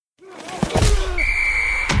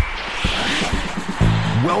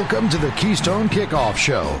Welcome to the Keystone Kickoff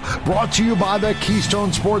Show, brought to you by the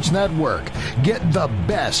Keystone Sports Network. Get the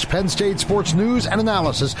best Penn State sports news and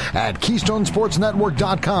analysis at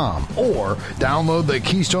KeystoneSportsNetwork.com or download the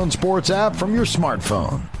Keystone Sports app from your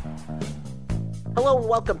smartphone. Hello and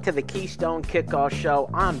welcome to the Keystone Kickoff Show.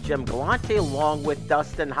 I'm Jim Galante along with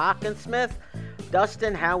Dustin Hockensmith.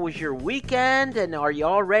 Dustin, how was your weekend, and are you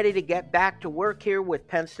all ready to get back to work here with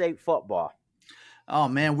Penn State football? Oh,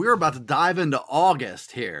 man, we're about to dive into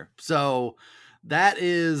August here. So that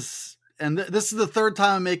is, and this is the third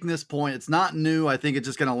time I'm making this point. It's not new. I think it's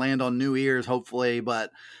just going to land on new ears, hopefully.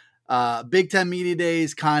 But Big Ten Media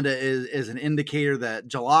Days kind of is an indicator that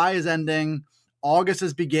July is ending, August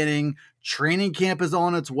is beginning, training camp is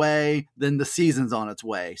on its way, then the season's on its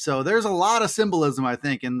way. So there's a lot of symbolism, I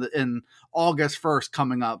think, in August 1st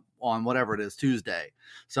coming up on whatever it is, Tuesday.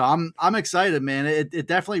 So I'm excited, man. It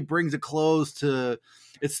definitely brings a close to,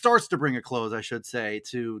 it starts to bring a close, I should say,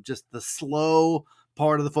 to just the slow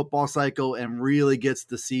part of the football cycle and really gets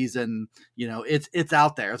the season, it's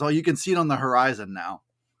out there. So you can see it on the horizon now.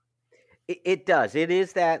 It does. It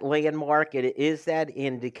is that landmark. It is that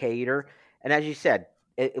indicator. And as you said,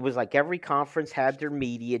 it was like every conference had their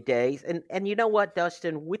media days. And you know what,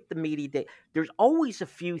 Dustin, with the media day, there's always a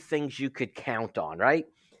few things you could count on, right?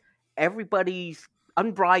 Everybody's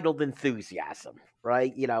unbridled enthusiasm,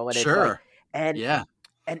 right? And sure. And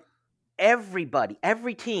everybody,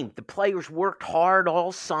 every team, the players worked hard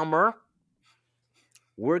all summer.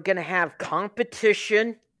 We're going to have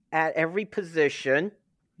competition at every position.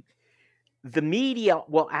 The media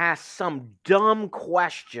will ask some dumb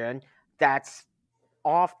question that's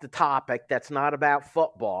off the topic, that's not about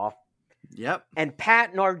football. Yep. And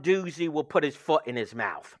Pat Narduzzi will put his foot in his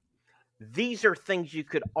mouth. These are things you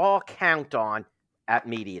could all count on at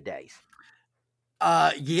media days.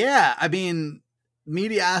 Yeah. I mean,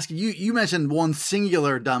 media asking you mentioned one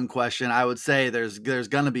singular dumb question. I would say there's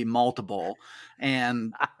going to be multiple,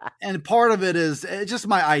 and part of it is just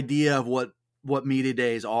my idea of what media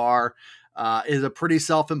days are. Is a pretty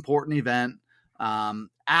self-important event.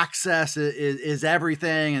 Access is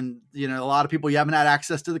everything. And, a lot of people, you haven't had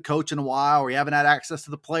access to the coach in a while, or you haven't had access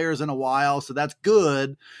to the players in a while. So that's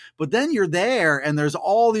good. But then you're there and there's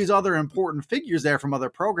all these other important figures there from other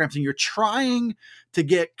programs, and you're trying to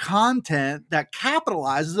get content that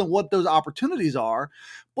capitalizes on what those opportunities are,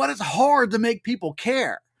 but it's hard to make people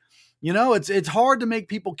care. It's hard to make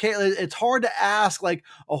people care. It's hard to ask like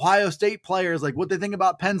Ohio State players, like what they think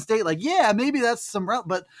about Penn State. Like, yeah, maybe that's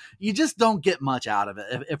but you just don't get much out of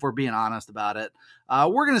it if we're being honest about it.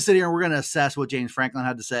 We're going to sit here and we're going to assess what James Franklin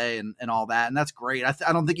had to say and all that. And that's great. I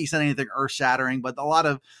don't think he said anything earth shattering, but a lot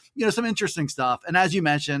of, some interesting stuff. And as you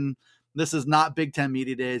mentioned, this is not Big Ten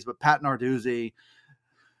Media Days, but Pat Narduzzi,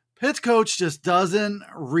 Pitt's coach, just doesn't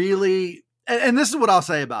really, and this is what I'll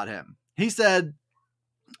say about him. He said,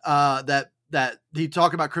 that he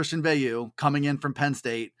talked about Christian Veilleux coming in from Penn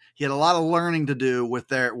State. He had a lot of learning to do with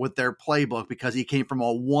their playbook because he came from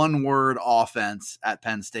a one-word offense at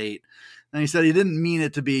Penn State. And he said he didn't mean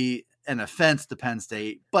it to be an offense to Penn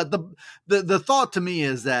State. But the thought to me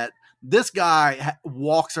is that this guy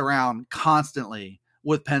walks around constantly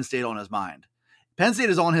with Penn State on his mind. Penn State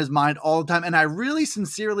is on his mind all the time. And I really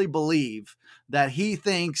sincerely believe that he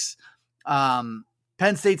thinks,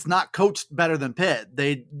 Penn State's not coached better than Pitt.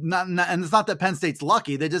 And it's not that Penn State's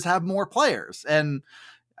lucky. They just have more players. And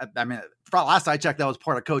I mean, last I checked, that was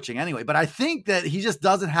part of coaching anyway. But I think that he just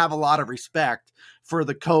doesn't have a lot of respect for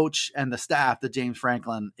the coach and the staff that James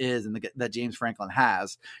Franklin is and that James Franklin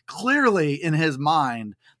has. Clearly, in his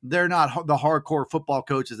mind, they're not the hardcore football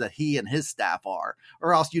coaches that he and his staff are,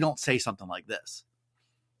 or else you don't say something like this.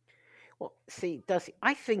 Well, see, Dusty,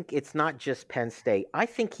 I think it's not just Penn State. I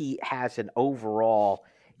think he has an overall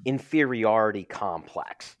inferiority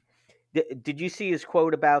complex. Did you see his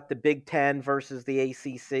quote about the Big Ten versus the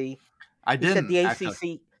ACC? I didn't. He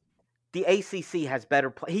said the ACC has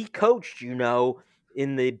better play. He coached,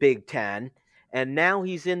 in the Big Ten, and now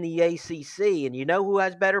he's in the ACC. And you know who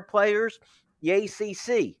has better players? The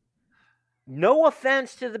ACC. No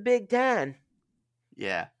offense to the Big Ten.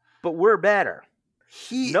 Yeah. But we're better.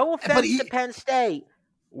 No offense to Penn State,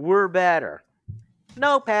 we're better.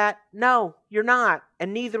 No, Pat, no, you're not,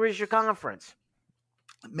 and neither is your conference.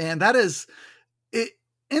 Man, that is it.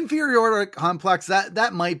 Inferiority complex.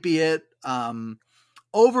 That might be it.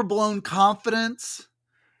 Overblown confidence.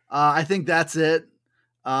 I think that's it.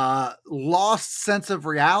 Lost sense of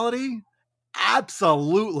reality.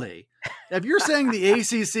 Absolutely. If you're saying the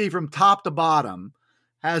ACC from top to bottom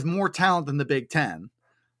has more talent than the Big Ten,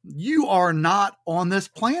 you are not on this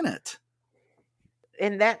planet.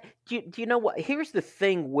 And that, do you know what? Here's the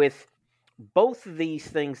thing with both of these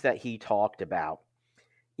things that he talked about,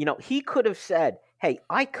 he could have said, hey,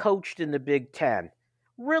 I coached in the Big Ten.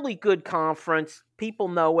 Really good conference. People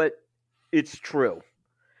know it. It's true.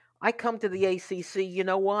 I come to the ACC, you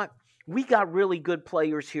know what? We got really good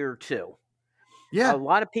players here too. Yeah. A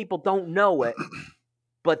lot of people don't know it,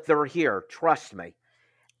 but they're here. Trust me.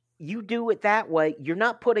 You do it that way, you're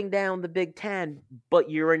not putting down the Big Ten,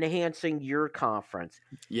 but you're enhancing your conference.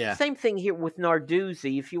 Yeah. Same thing here with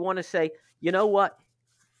Narduzzi. If you want to say, you know what,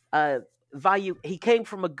 value, he came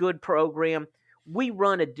from a good program. We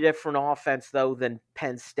run a different offense, though, than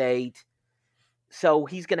Penn State. So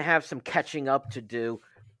he's going to have some catching up to do.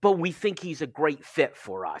 But we think he's a great fit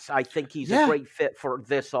for us. I think he's a great fit for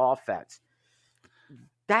this offense.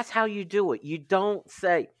 That's how you do it. You don't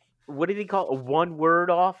say, what did he call it? A one-word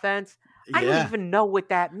offense? Yeah. I don't even know what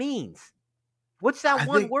that means. What's that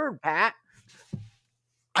word, Pat?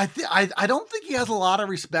 I don't think he has a lot of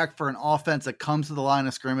respect for an offense that comes to the line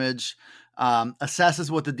of scrimmage, assesses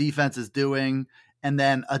what the defense is doing, and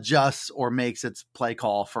then adjusts or makes its play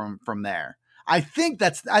call from there. I think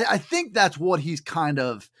that's what he's kind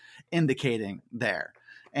of indicating there.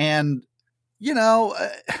 And,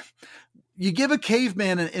 you give a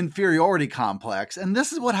caveman an inferiority complex, and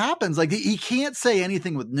this is what happens. Like, he can't say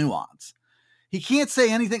anything with nuance. He can't say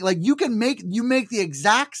anything. Like, you make the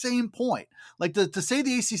exact same point. Like, to say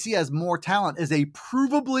the ACC has more talent is a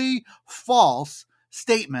provably false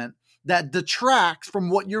statement that detracts from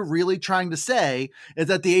what you're really trying to say, is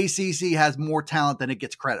that the ACC has more talent than it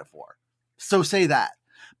gets credit for. So say that.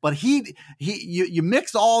 But you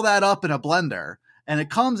mix all that up in a blender, and it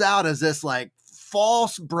comes out as this, like,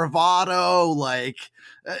 false bravado, like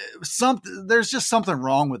there's just something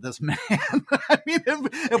wrong with this man. I mean,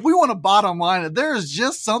 if we want to bottom line it, there's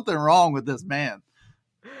just something wrong with this man.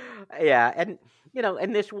 Yeah, and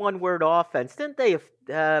in this one-word offense, didn't they,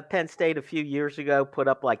 Penn State a few years ago put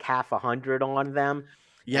up like 100 on them?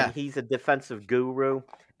 Yeah, and he's a defensive guru.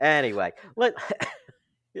 Anyway,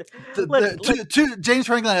 James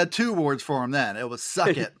Franklin had 2 awards for him then. It was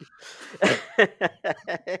suck it.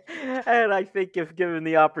 And I think if given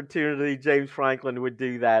the opportunity, James Franklin would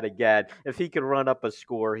do that again. If he could run up a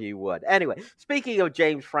score, he would. Anyway, speaking of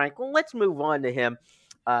James Franklin, let's move on to him,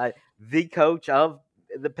 the coach of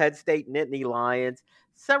the Penn State Nittany Lions.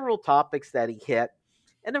 Several topics that he hit.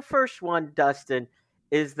 And the first one, Dustin,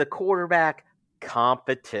 is the quarterback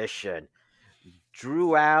competition.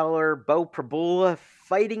 Drew Aller, Bo Prabula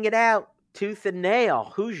fighting it out tooth and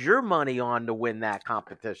nail. Who's your money on to win that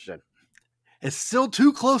competition? It's still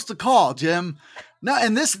too close to call, Jim. No,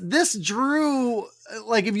 and this Drew,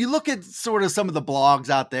 like, if you look at sort of some of the blogs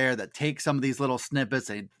out there that take some of these little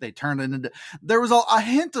snippets, they turn it into, there was a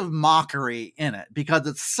hint of mockery in it because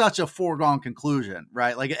it's such a foregone conclusion,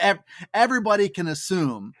 right? Like, everybody can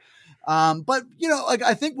assume. But like,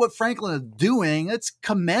 I think what Franklin is doing, it's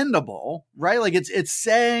commendable, right? Like, it's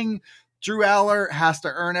saying Drew Aller has to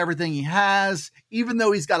earn everything he has, even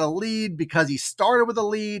though he's got a lead, because he started with a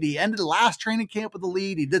lead. He ended last training camp with a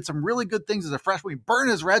lead. He did some really good things as a freshman. He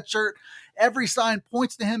burned his red shirt. Every sign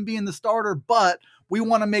points to him being the starter, but we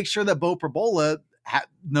want to make sure that Bo Prabula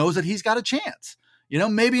knows that he's got a chance.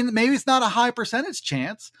 Maybe it's not a high percentage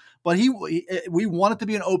chance, but we want it to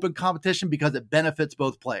be an open competition because it benefits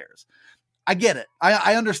both players. I get it.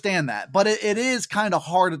 I understand that, but it is kind of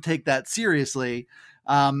hard to take that seriously.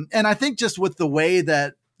 And I think just with the way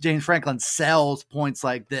that James Franklin sells points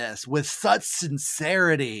like this with such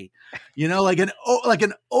sincerity, like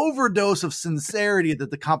an overdose of sincerity that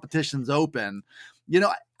the competition's open,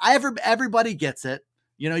 everybody gets it.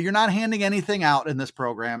 You're not handing anything out in this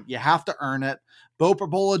program. You have to earn it. Bo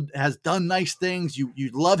Prabula has done nice things. You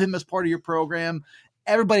love him as part of your program.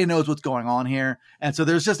 Everybody knows what's going on here. And so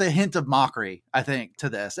there's just a hint of mockery, I think, to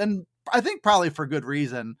this. And I think probably for good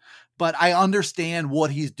reason, but I understand what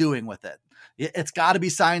he's doing with it. It's got to be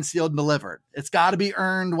signed, sealed, and delivered. It's got to be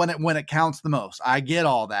earned when it counts the most. I get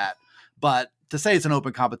all that. But to say it's an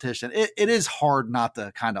open competition, it is hard not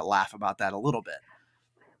to kind of laugh about that a little bit.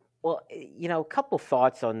 Well, a couple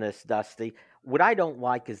thoughts on this, Dusty. What I don't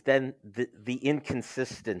like is then the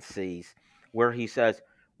inconsistencies where he says,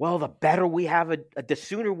 well, the better we have the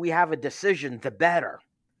sooner we have a decision, the better.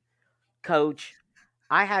 Coach,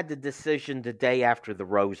 I had the decision the day after the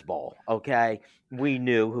Rose Bowl, okay? We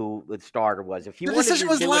knew who the starter was. If you the decision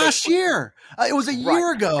was last year. It was a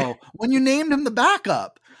year ago when you named him the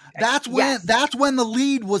backup. That's when the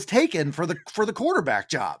lead was taken for the quarterback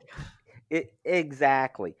job.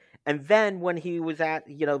 Exactly. And then when he was at,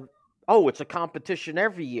 it's a competition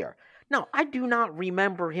every year. No, I do not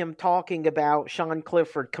remember him talking about Sean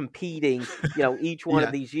Clifford competing, each one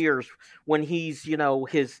of these years when he's,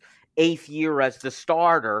 his 8th year as the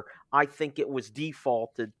starter, I think it was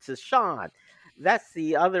defaulted to Sean. That's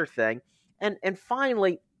the other thing. And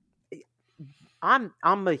finally, I'm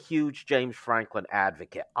a huge James Franklin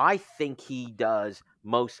advocate. I think he does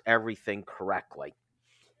most everything correctly.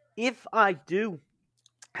 If I do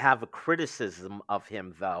have a criticism of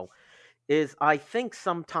him, though, is I think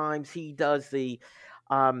sometimes he does he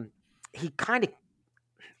kind of,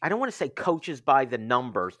 I don't want to say coaches by the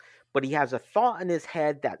numbers, but he has a thought in his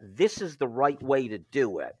head that this is the right way to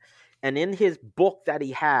do it. And in his book that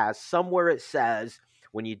he has, somewhere it says,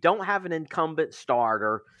 when you don't have an incumbent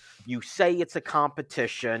starter, you say it's a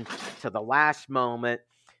competition to the last moment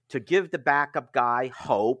to give the backup guy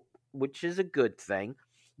hope, which is a good thing.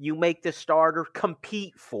 You make the starter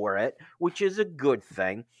compete for it, which is a good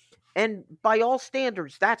thing. And by all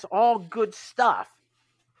standards, that's all good stuff.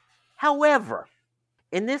 However,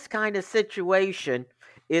 in this kind of situation,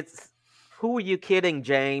 it's, who are you kidding,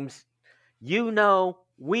 James? You know,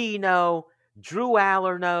 we know, Drew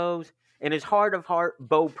Aller knows, in his heart of heart,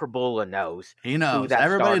 Bo Prabula knows. He knows. Who that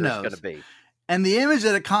Everybody starter's knows. Gonna be. And the image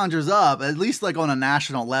that it conjures up, at least like on a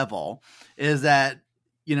national level, is that,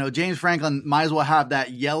 you know, James Franklin might as well have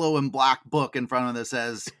that yellow and black book in front of him that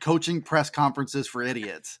says coaching press conferences for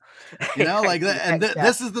idiots. You know, like that. And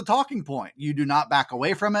this is the talking point. You do not back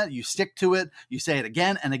away from it. You stick to it. You say it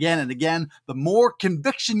again and again and again. The more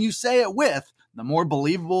conviction you say it with, the more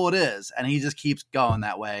believable it is. And he just keeps going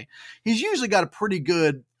that way. He's usually got a pretty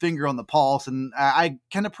good finger on the pulse. And I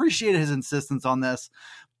can appreciate his insistence on this.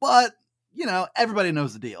 But, you know, everybody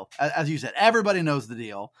knows the deal. As you said, everybody knows the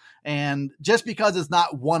deal. And just because it's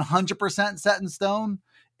not 100% set in stone,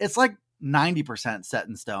 it's like 90% set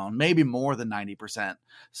in stone, maybe more than 90%.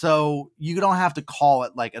 So you don't have to call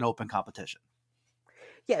it like an open competition.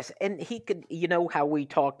 Yes, and he could, you know, how we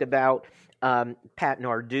talked about Pat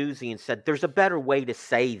Narduzzi and said, there's a better way to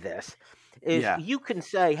say this. You can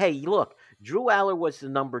say, hey, look, Drew Aller was the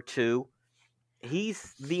number 2.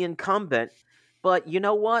 He's the incumbent. But you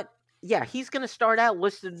know what? Yeah, he's going to start out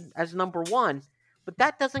listed as number 1, but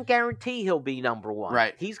that doesn't guarantee he'll be number 1.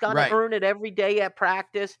 Right. He's got to earn it every day at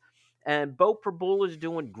practice, and Bo Prabula is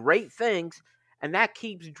doing great things, and that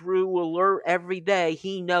keeps Drew alert every day.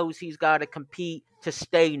 He knows he's got to compete to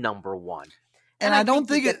stay number 1. And I don't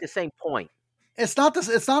think it's the same point. It's not this.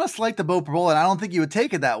 It's not a slight to Bo Prabula, and I don't think you would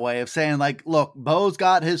take it that way of saying like, look, Bo's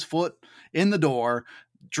got his foot in the door.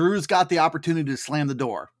 Drew's got the opportunity to slam the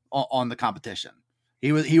door on the competition.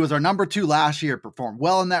 He was our number 2 last year, performed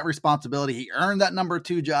well in that responsibility. He earned that number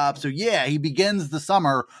 2 job. So yeah, he begins the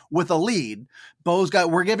summer with a lead.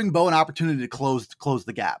 We're giving Bo an opportunity to close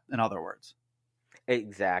the gap, in other words.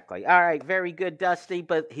 Exactly. All right. Very good, Dusty.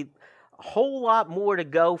 But a whole lot more to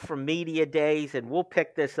go from media days, and we'll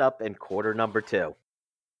pick this up in quarter number 2.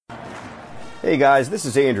 Hey guys, this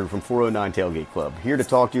is Andrew from 409 Tailgate Club, here to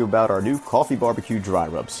talk to you about our new Coffee Barbecue Dry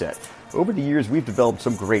Rub set. Over the years, we've developed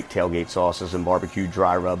some great tailgate sauces and barbecue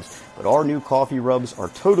dry rubs, but our new coffee rubs are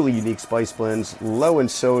totally unique spice blends, low in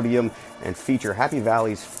sodium, and feature Happy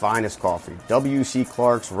Valley's finest coffee, W.C.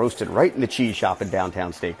 Clark's, roasted right in the cheese shop in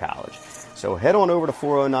downtown State College. So head on over to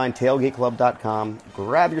 409tailgateclub.com,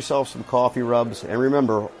 grab yourself some coffee rubs, and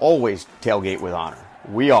remember, always tailgate with honor.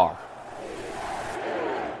 We are.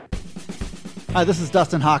 Hi, this is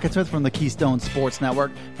Dustin Hawkinsmith from the Keystone Sports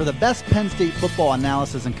Network. For the best Penn State football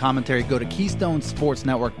analysis and commentary, go to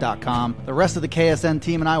KeystoneSportsNetwork.com. The rest of the KSN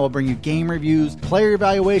team and I will bring you game reviews, player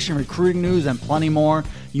evaluation, recruiting news, and plenty more.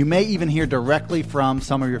 You may even hear directly from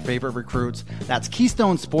some of your favorite recruits. That's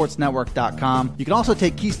KeystoneSportsNetwork.com. You can also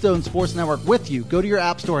take Keystone Sports Network with you. Go to your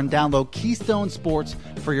app store and download Keystone Sports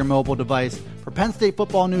for your mobile device. For Penn State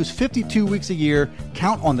football news 52 weeks a year,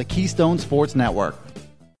 count on the Keystone Sports Network.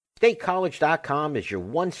 StateCollege.com is your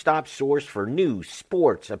one-stop source for news,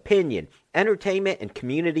 sports, opinion, entertainment, and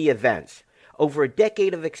community events. Over a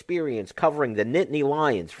decade of experience covering the Nittany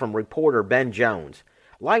Lions from reporter Ben Jones.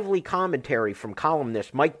 Lively commentary from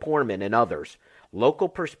columnist Mike Poorman and others. Local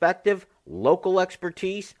perspective, local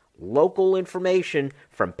expertise, local information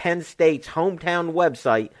from Penn State's hometown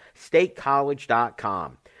website,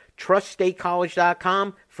 StateCollege.com. Trust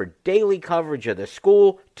StateCollege.com for daily coverage of the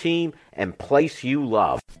school, team, and place you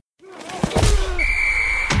love.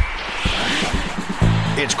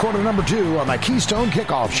 It's quarter number 2 on the Keystone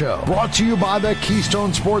Kickoff Show, brought to you by the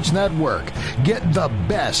Keystone Sports Network. Get the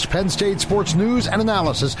best Penn State sports news and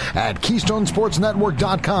analysis at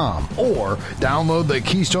KeystoneSportsNetwork.com or download the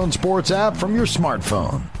Keystone Sports app from your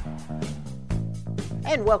smartphone.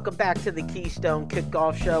 And welcome back to the Keystone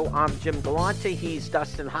Kickoff Show. I'm Jim Galante. He's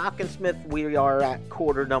Dustin Hawkinsmith. We are at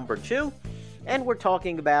quarter number 2, and we're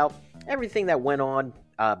talking about everything that went on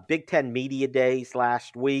Big Ten Media Days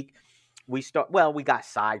last week. We got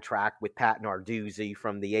sidetracked with Pat Narduzzi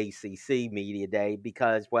from the ACC Media Day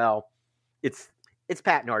because, well, it's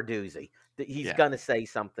Pat Narduzzi. He's going to say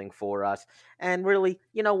something for us. And really,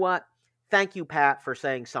 you know what? Thank you, Pat, for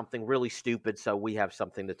saying something really stupid, so we have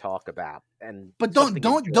something to talk about. But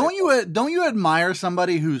don't you admire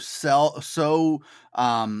somebody who's so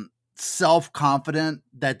self-confident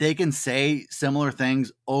that they can say similar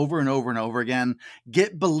things over and over and over again,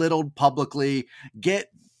 get belittled publicly, get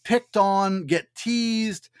picked on, get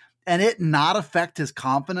teased, and it not affect his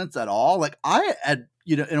confidence at all? Like I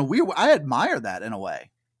admire that in a way.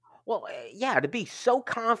 Well, yeah, to be so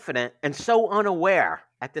confident and so unaware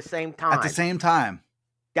at the same time.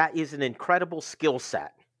 That is an incredible skill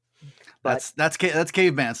set. But that's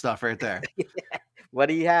caveman stuff right there.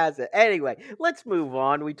 But he has it. Anyway, let's move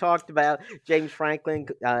on. We talked about James Franklin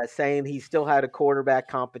saying he still had a quarterback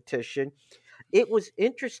competition. It was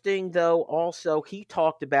interesting, though, also, he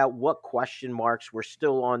talked about what question marks were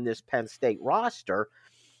still on this Penn State roster,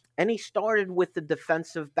 and he started with the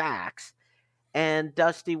defensive backs. And,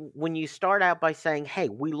 Dusty, when you start out by saying, hey,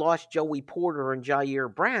 we lost Joey Porter and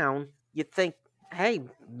Jair Brown, you think, hey,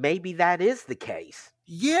 maybe that is the case.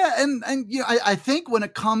 Yeah, and I think when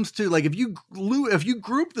it comes to, like, if you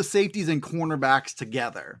group the safeties and cornerbacks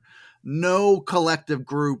together, no collective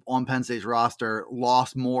group on Penn State's roster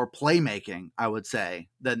lost more playmaking, I would say,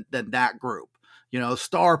 than that group.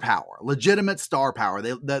 Star power, legitimate star power.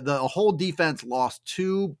 The whole defense lost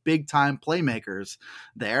two big-time playmakers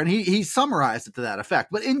there, and he summarized it to that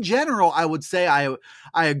effect. But in general, I would say I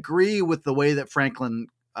agree with the way that Franklin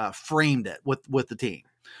framed it with the team,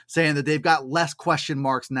 saying that they've got less question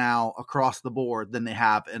marks now across the board than they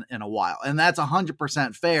have in a while. And that's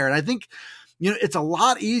 100% fair. And I think, it's a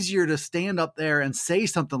lot easier to stand up there and say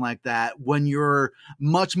something like that when you're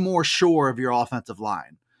much more sure of your offensive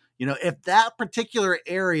line. If that particular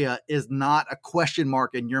area is not a question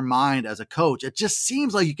mark in your mind as a coach, it just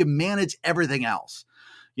seems like you can manage everything else,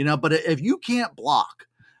 but if you can't block,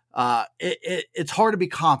 it's hard to be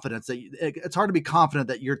confident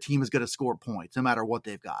that your team is going to score points no matter what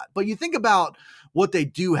they've got. But you think about what they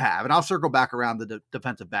do have, and I'll circle back around the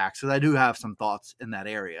defensive backs because I do have some thoughts in that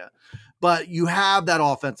area. But you have that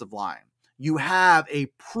offensive line. You have a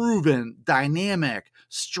proven, dynamic,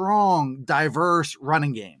 strong, diverse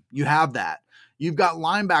running game. You have that. You've got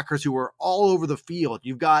linebackers who are all over the field.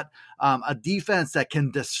 You've got a defense that can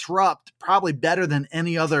disrupt probably better than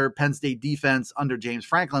any other Penn State defense under James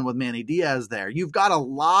Franklin with Manny Diaz there. You've got a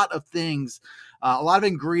lot of things, a lot of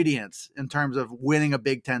ingredients in terms of winning a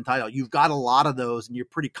Big Ten title. You've got a lot of those, and you're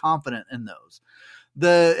pretty confident in those.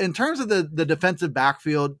 In terms of the defensive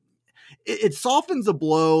backfield, it softens the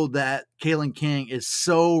blow that Kalen King is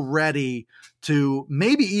so ready to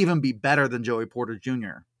maybe even be better than Joey Porter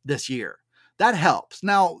Jr. this year. That helps.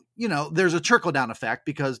 Now, there's a trickle-down effect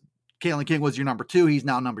because Kalen King was your number 2. He's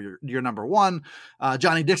now your number 1.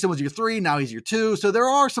 Johnny Dixon was your 3. Now he's your 2. So there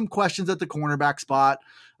are some questions at the cornerback spot.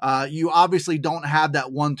 You obviously don't have that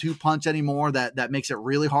 1-2 punch anymore that makes it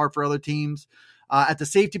really hard for other teams. At the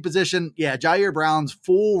safety position, Jair Brown's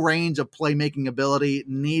full range of playmaking ability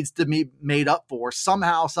needs to be made up for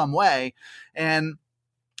somehow, some way. And,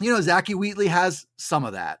 Zachy Wheatley has some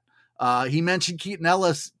of that. He mentioned Keaton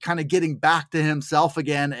Ellis kind of getting back to himself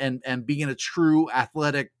again and being a true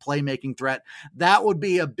athletic playmaking threat. That would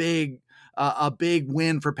be a big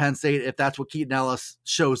win for Penn State if that's what Keaton Ellis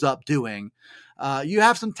shows up doing. You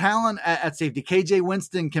have some talent at safety. KJ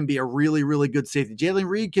Winston can be a really, really good safety. Jalen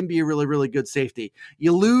Reed can be a really, really good safety.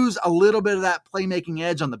 You lose a little bit of that playmaking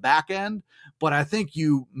edge on the back end, but I think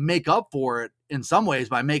you make up for it in some ways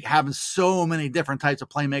by having so many different types of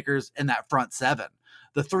playmakers in that front seven.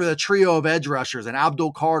 The trio of edge rushers and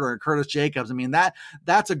Abdul Carter and Curtis Jacobs. I mean,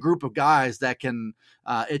 that's a group of guys that can,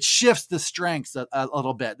 it shifts the strengths a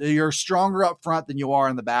little bit. You're stronger up front than you are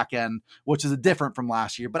in the back end, which is different from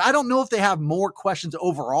last year. But I don't know if they have more questions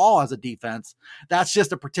overall as a defense. That's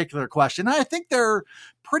just a particular question. And I think they're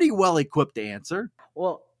pretty well equipped to answer.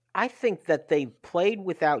 Well, I think that they played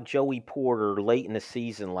without Joey Porter late in the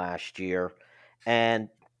season last year, and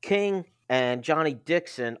King and Johnny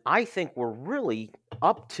Dixon, I think, were really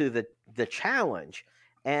up to the challenge.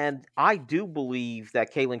 And I do believe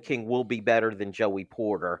that Kalen King will be better than Joey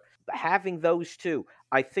Porter. Having those two,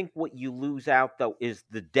 I think what you lose out, though, is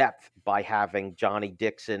the depth by having Johnny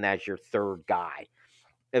Dixon as your third guy.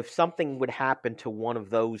 If something would happen to one of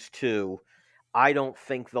those two, I don't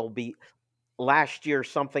think they'll be... Last year,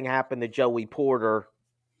 something happened to Joey Porter,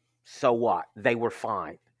 so what? They were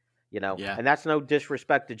fine. And that's no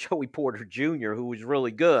disrespect to Joey Porter Jr., who was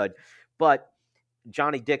really good. But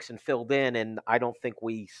Johnny Dixon filled in, and I don't think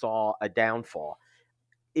we saw a downfall.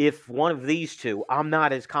 If one of these two, I'm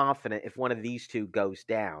not as confident if one of these two goes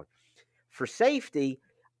down. For safety,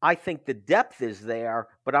 I think the depth is there,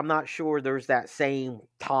 but I'm not sure there's that same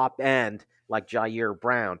top end like Jair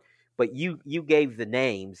Brown. But you gave the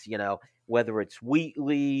names, whether it's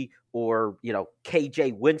Wheatley or,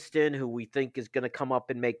 KJ Winston, who we think is going to come up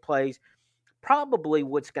and make plays. Probably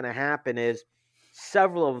what's going to happen is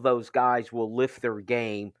several of those guys will lift their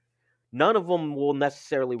game. None of them will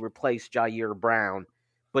necessarily replace Jair Brown,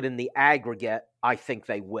 but in the aggregate, I think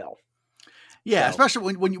they will. Yeah, So,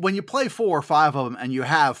 especially when you play 4 or 5 of them and you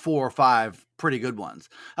have 4 or 5 pretty good ones.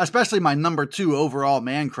 Especially my number 2 overall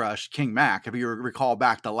man crush, King Mac, if you recall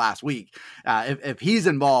back to last week. If he's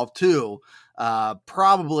involved too,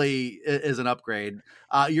 probably is an upgrade.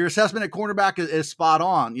 Your assessment at cornerback is spot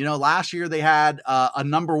on. Last year they had a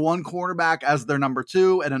number 1 cornerback as their number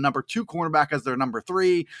 2 and a number 2 cornerback as their number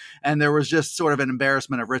 3. And there was just sort of an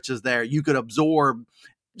embarrassment of riches there. You could absorb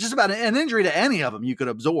just about an injury to any of them you could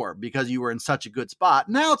absorb because you were in such a good spot.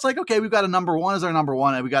 Now it's like, okay, we've got a number 1 as our number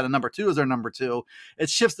 1 and we got a number 2 as our number 2. It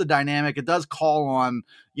shifts the dynamic. It does call on,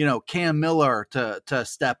 Cam Miller to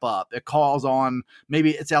step up. It calls on,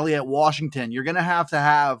 maybe it's Elliott Washington. You're going to have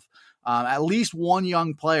at least one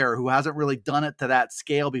young player who hasn't really done it to that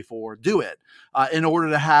scale before do it in order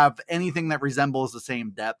to have anything that resembles the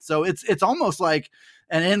same depth. So it's almost like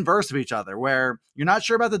an inverse of each other, where you're not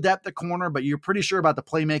sure about the depth at corner, but you're pretty sure about the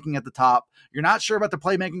playmaking at the top. You're not sure about the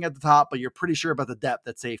playmaking at the top, but you're pretty sure about the depth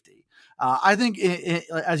at safety. I think,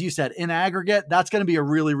 as you said, in aggregate, that's going to be a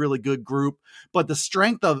really, really good group. But the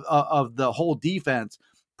strength of the whole defense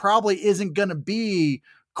probably isn't going to be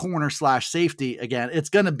corner/safety again. It's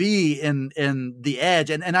going to be in the edge.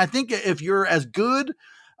 And I think if you're as good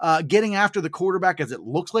getting after the quarterback as it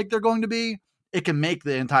looks like they're going to be, it can make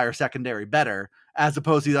the entire secondary better, as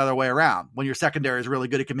opposed to the other way around. When your secondary is really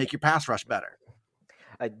good, it can make your pass rush better.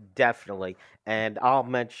 Definitely. And I'll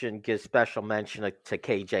give special mention to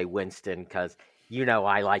KJ Winston because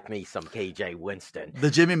I like me some KJ Winston. The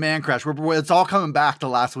Jimmy Man Crush. It's all coming back to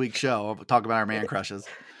last week's show. Talk about our man crushes.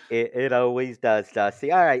 It always does,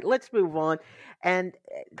 Dusty. All right, let's move on. And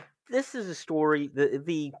this is a story,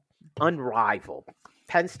 the unrivaled.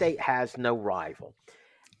 Penn State has no rival.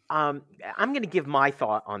 I'm going to give my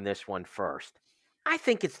thought on this one first. I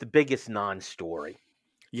think it's the biggest non-story.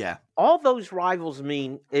 Yeah. All those rivals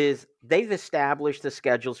mean is they've established the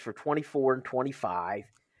schedules for 24 and 25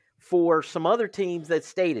 for some other teams that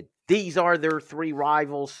stated these are their 3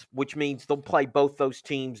 rivals, which means they'll play both those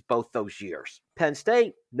teams both those years. Penn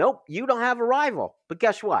State, nope, you don't have a rival. But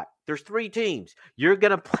guess what? There's 3 teams. You're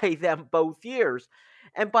going to play them both years.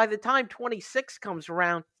 And by the time 26 comes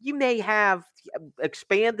around, you may have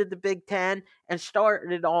expanded the Big Ten and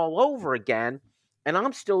started it all over again. And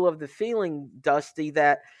I'm still of the feeling, Dusty,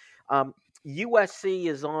 that USC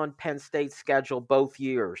is on Penn State's schedule both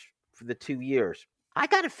years for the 2 years. I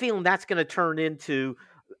got a feeling that's going to turn into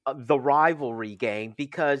the rivalry game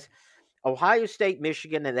because Ohio State,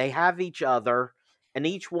 Michigan, and they have each other, and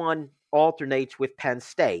each one alternates with Penn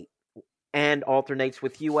State and alternates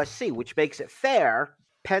with USC, which makes it fair.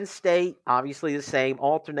 Penn State, obviously the same,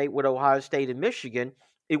 alternate with Ohio State and Michigan.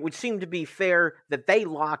 It would seem to be fair that they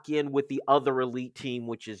lock in with the other elite team,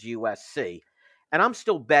 which is USC. And I'm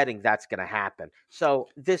still betting that's going to happen. So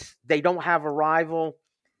they don't have a rival,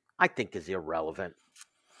 I think is irrelevant.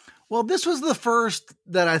 Well, this was the first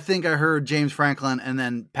that I think I heard James Franklin and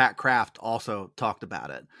then Pat Kraft also talked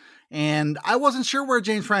about it. And I wasn't sure where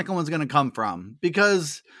James Franklin was going to come from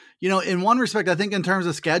because, in one respect, I think in terms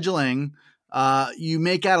of scheduling, you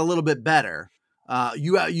make out a little bit better.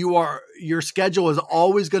 Your schedule is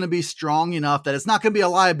always going to be strong enough that it's not going to be a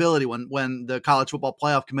liability when the College Football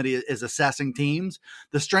Playoff Committee is assessing teams.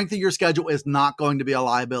 The strength of your schedule is not going to be a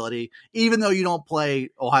liability, even though you don't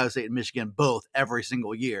play Ohio State and Michigan both every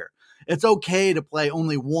single year. It's okay to play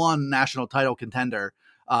only one national title contender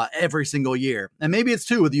every single year. And maybe it's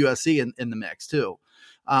 2 with USC in the mix too.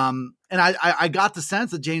 And I got the sense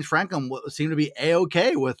that James Franklin seemed to be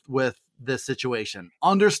A-okay with this situation,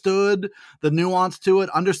 understood the nuance to it,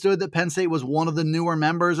 understood that Penn State was one of the newer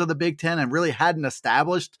members of the Big Ten and really hadn't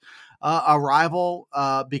established a rival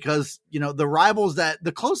because,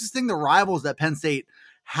 the closest thing the rivals that Penn State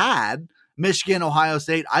had, Michigan, Ohio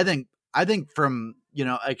State, I think from,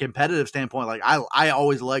 a competitive standpoint, like I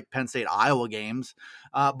always liked Penn State, Iowa games,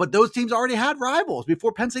 but those teams already had rivals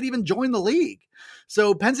before Penn State even joined the league.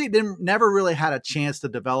 So Penn State never really had a chance to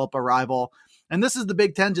develop a rival. And this is the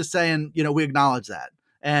Big Ten just saying, we acknowledge that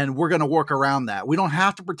and we're going to work around that. We don't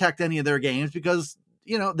have to protect any of their games because,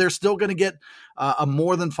 they're still going to get a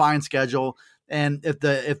more than fine schedule. And if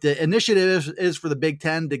the initiative is for the Big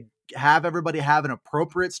Ten to have everybody have an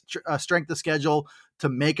appropriate strength of schedule to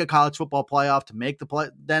make a college football playoff, to make the play,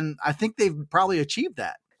 then I think they've probably achieved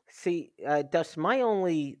that. See, Dust, my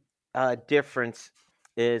only difference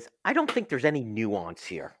is I don't think there's any nuance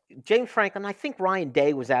here. James Franklin, I think Ryan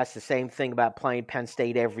Day was asked the same thing about playing Penn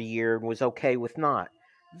State every year and was okay with not.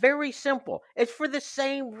 Very simple. It's for the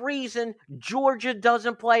same reason Georgia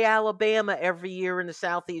doesn't play Alabama every year in the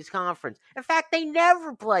Southeast Conference. In fact, they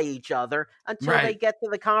never play each other until they get to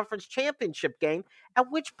the conference championship game, at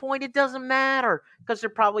which point it doesn't matter because they're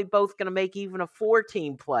probably both going to make even a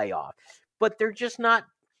 4-team playoff. But they're just not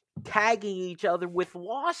tagging each other with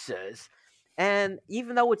losses. And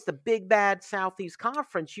even though it's the big bad Southeast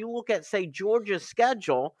Conference, you look at, say, Georgia's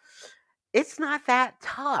schedule, it's not that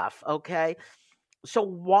tough, okay? So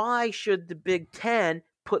why should the Big Ten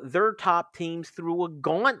put their top teams through a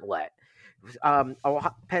gauntlet?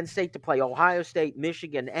 Penn State to play Ohio State,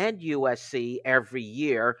 Michigan, and USC every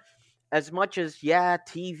year, as much as,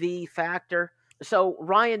 TV factor. So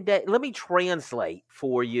Ryan Day, let me translate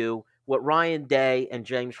for you what Ryan Day and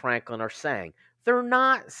James Franklin are saying. They're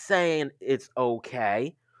not saying it's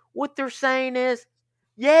okay. What they're saying is,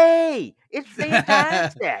 yay, it's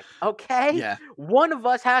fantastic, okay? Yeah. One of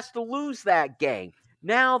us has to lose that game.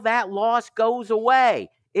 Now that loss goes away.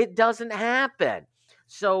 It doesn't happen.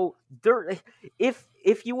 So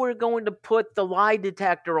if you were going to put the lie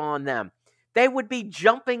detector on them, they would be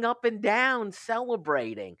jumping up and down,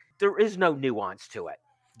 celebrating. There is no nuance to it.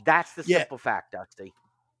 That's the simple fact, Dusty.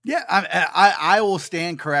 Yeah, I will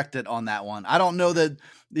stand corrected on that one. I don't know that.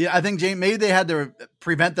 I think James, maybe they had to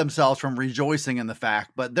prevent themselves from rejoicing in the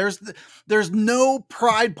fact, but there's no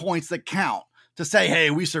pride points that count to say, hey,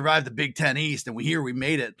 we survived the Big Ten East and we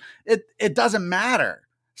made it. It doesn't matter.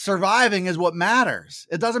 Surviving is what matters.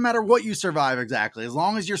 It doesn't matter what you survive exactly, as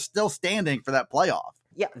long as you're still standing for that playoff.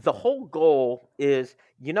 Yeah, the whole goal is,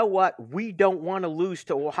 you know what? We don't want to lose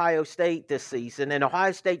to Ohio State this season, and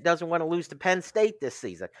Ohio State doesn't want to lose to Penn State this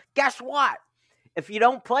season. Guess what? If you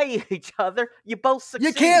don't play each other, you both succeed.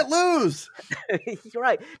 You can't lose. You're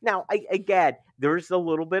right. Now, again, there's a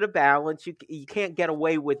little bit of balance. You can't get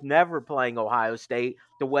away with never playing Ohio State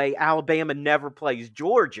the way Alabama never plays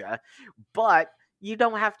Georgia, but you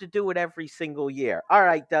don't have to do it every single year. All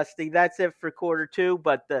right, Dusty, that's it for quarter two,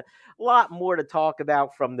 but a lot more to talk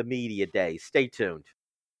about from the media day. Stay tuned.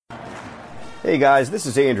 Hey guys, this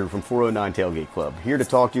is Andrew from 409 Tailgate Club, here to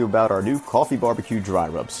talk to you about our new coffee barbecue dry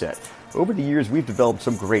rub set. Over the years, we've developed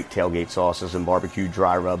some great tailgate sauces and barbecue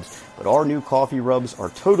dry rubs, but our new coffee rubs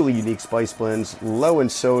are totally unique spice blends, low in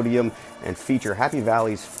sodium, and feature Happy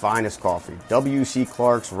Valley's finest coffee, W.C.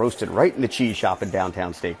 Clark's, roasted right in the cheese shop in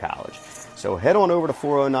downtown State College. So head on over to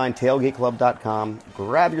 409tailgateclub.com,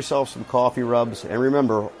 grab yourself some coffee rubs, and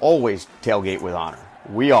remember, always tailgate with honor.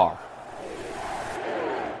 We are.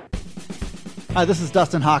 Hi, this is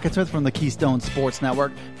Dustin Hawkinsmith from the Keystone Sports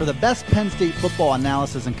Network. For the best Penn State football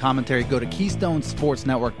analysis and commentary, go to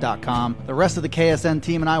KeystoneSportsNetwork.com. The rest of the KSN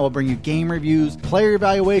team and I will bring you game reviews, player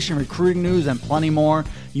evaluation, recruiting news, and plenty more.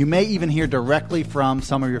 You may even hear directly from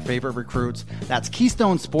some of your favorite recruits. That's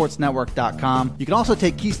KeystoneSportsNetwork.com. You can also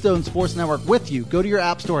take Keystone Sports Network with you. Go to your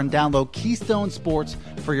app store and download Keystone Sports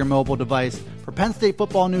for your mobile device. For Penn State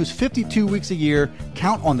football news 52 weeks a year,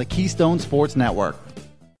 count on the Keystone Sports Network.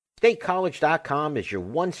 StateCollege.com is your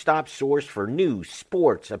one-stop source for news,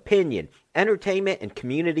 sports, opinion, entertainment, and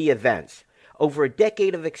community events. Over a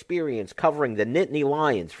decade of experience covering the Nittany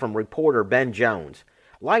Lions from reporter Ben Jones.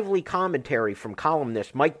 Lively commentary from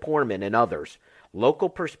columnist Mike Poorman and others. Local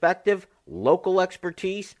perspective, local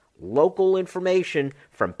expertise, local information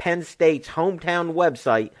from Penn State's hometown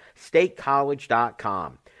website,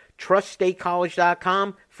 StateCollege.com. Trust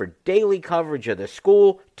StateCollege.com for daily coverage of the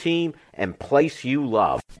school, team, and place you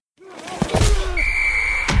love.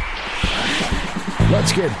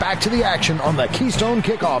 Let's get back to the action on the Keystone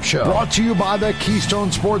Kickoff Show. Brought to you by the Keystone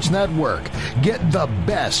Sports Network. Get the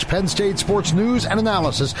best Penn State sports news and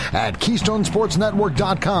analysis at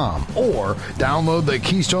KeystoneSportsNetwork.com or download the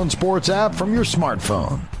Keystone Sports app from your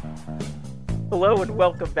smartphone. Hello and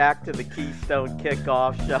welcome back to the Keystone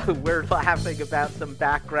Kickoff Show. We're laughing about some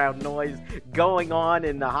background noise going on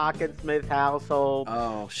in the Hawkinsmith household.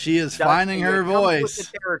 Oh, she is finding her voice. With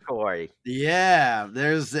the territory. Yeah,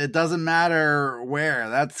 it doesn't matter where.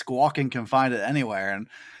 That squawking can find it anywhere. And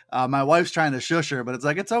my wife's trying to shush her, but it's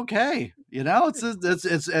like, it's okay. You know,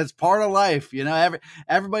 it's part of life. You know,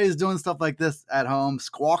 everybody's doing stuff like this at home.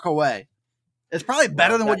 Squawk away. It's probably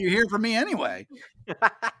better than what you hear from me anyway.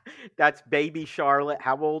 That's baby Charlotte.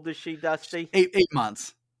 How old is she, Dusty? 8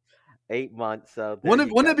 months. 8 months. So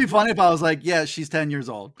wouldn't it be funny if I was like, yeah, she's 10 years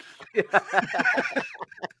old?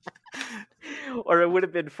 Or it would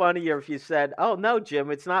have been funnier if you said, "Oh no, Jim,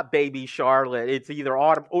 it's not baby Charlotte. It's either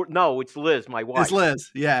Autumn or no, it's Liz, my wife." It's Liz.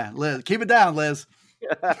 Yeah, Liz. Keep it down, Liz.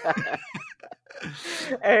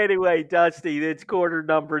 Anyway, Dusty, it's quarter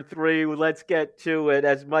number 3. Let's get to it.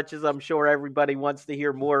 As much as I'm sure everybody wants to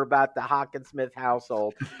hear more about the Hawkinsmith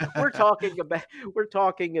household, we're talking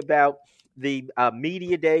about the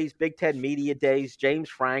media days, Big Ten media days. James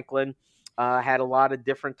Franklin had a lot of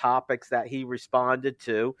different topics that he responded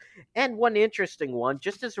to, and one interesting one,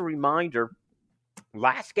 just as a reminder,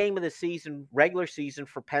 last game of the season, regular season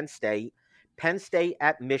for Penn State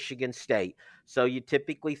at Michigan State. So you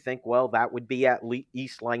typically think, well, that would be at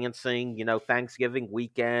East Lansing, Thanksgiving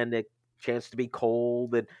weekend, a chance to be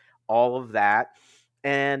cold and all of that.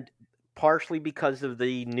 And partially because of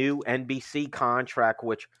the new NBC contract,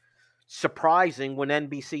 which surprising when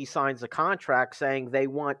NBC signs a contract saying they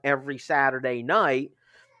want every Saturday night,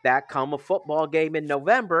 that come a football game in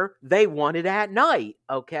November, they want it at night,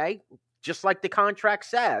 okay? Just like the contract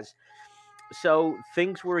says. So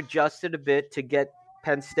things were adjusted a bit to get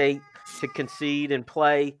Penn State to concede and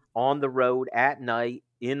play on the road at night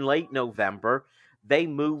in late November. They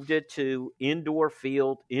moved it to indoor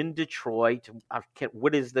field in Detroit.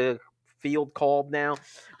 What is the field called now?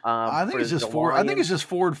 I think it's just Ford. I think it's just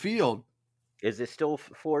Ford Field. Is it still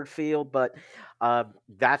Ford Field? But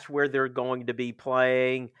that's where they're going to be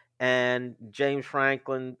playing. And James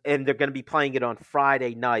Franklin, and they're going to be playing it on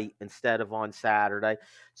Friday night instead of on Saturday.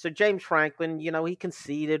 So James Franklin, he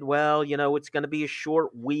conceded, well, it's going to be a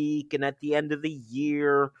short week. And at the end of the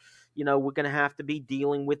year, we're going to have to be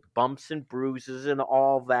dealing with bumps and bruises and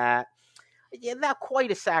all that. Yeah, not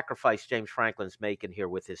quite a sacrifice James Franklin's making here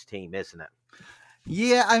with his team, isn't it?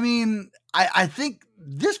 Yeah, I mean, I think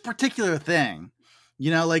this particular thing,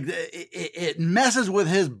 it messes with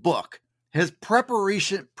his book. His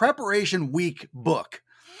preparation week book.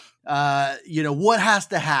 What has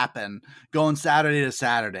to happen going Saturday to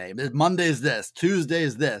Saturday? Monday is this, Tuesday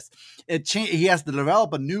is this. He has to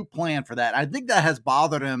develop a new plan for that. I think that has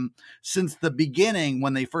bothered him since the beginning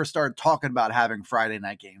when they first started talking about having Friday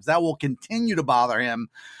night games. That will continue to bother him.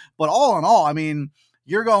 But all in all, I mean,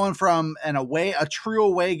 you're going from a true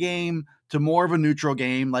away game to more of a neutral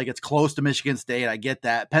game, like it's close to Michigan State. I get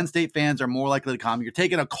that. Penn State fans are more likely to come. You're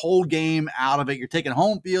taking a cold game out of it. You're taking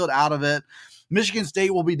home field out of it. Michigan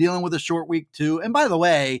State will be dealing with a short week too. And by the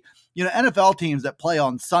way, NFL teams that play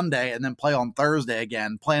on Sunday and then play on Thursday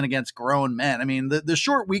again, playing against grown men. I mean, the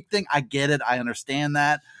short week thing, I get it. I understand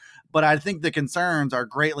that. But I think the concerns are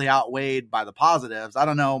greatly outweighed by the positives. I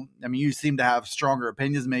don't know. I mean, you seem to have stronger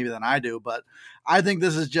opinions maybe than I do, but I think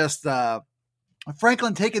this is just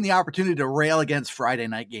Franklin taking the opportunity to rail against Friday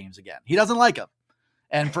night games again. He doesn't like them.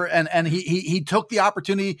 And he took the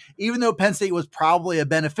opportunity, even though Penn State was probably a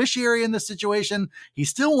beneficiary in this situation, he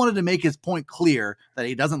still wanted to make his point clear that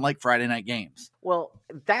he doesn't like Friday night games. Well,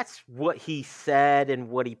 that's what he said and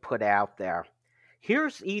what he put out there.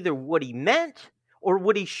 Here's either what he meant or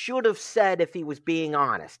what he should have said if he was being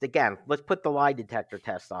honest. Again, let's put the lie detector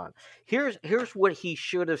test on. Here's what he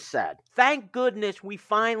should have said. Thank goodness we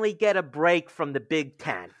finally get a break from the Big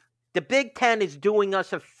Ten. The Big Ten is doing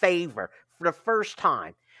us a favor for the first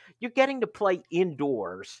time. You're getting to play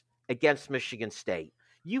indoors against Michigan State.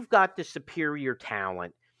 You've got the superior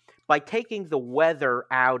talent. By taking the weather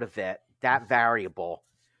out of it, that variable,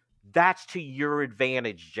 that's to your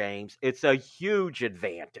advantage, James. It's a huge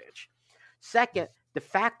advantage. Second, the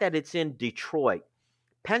fact that it's in Detroit.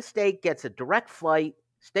 Penn State gets a direct flight,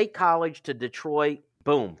 State College to Detroit,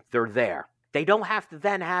 boom, they're there. They don't have to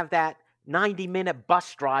then have that 90-minute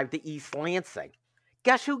bus drive to East Lansing.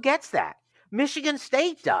 Guess who gets that? Michigan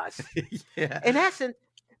State does. Yeah. In essence,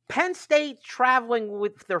 Penn State traveling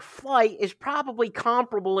with their flight is probably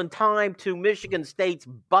comparable in time to Michigan State's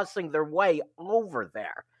busing their way over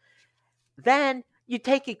there. Then you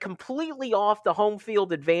take it completely off the home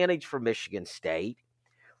field advantage for Michigan State.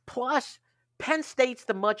 Plus, Penn State's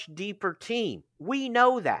the much deeper team. We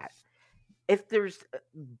know that. If there's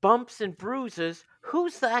bumps and bruises,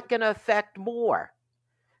 who's that going to affect more?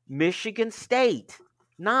 Michigan State,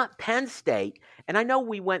 not Penn State. And I know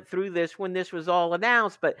we went through this when this was all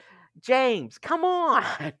announced, but James, come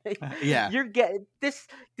on. Yeah. You're getting this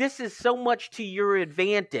is so much to your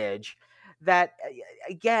advantage that,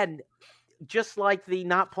 again, just like the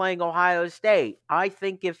not playing Ohio State, I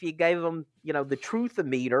think if you gave him, the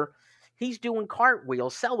truth-o-meter, he's doing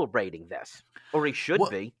cartwheels celebrating this, or he should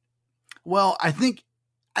be. Well, I think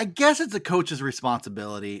I guess it's a coach's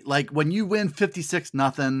responsibility. Like when you win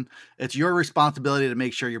 56-0, it's your responsibility to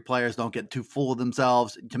make sure your players don't get too full of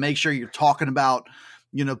themselves, to make sure you're talking about,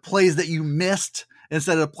 plays that you missed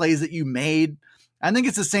instead of plays that you made. I think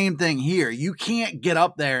it's the same thing here. You can't get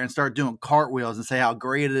up there and start doing cartwheels and say how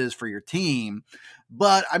great it is for your team.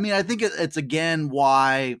 But I mean, I think it's again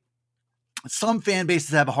why some fan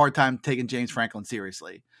bases have a hard time taking James Franklin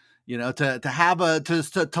seriously.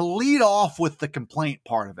 To lead off with the complaint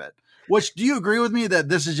part of it, which, do you agree with me that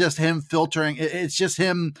this is just him filtering? It's just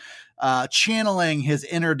him channeling his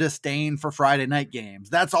inner disdain for Friday night games.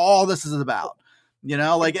 That's all this is about, and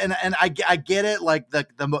I get it. Like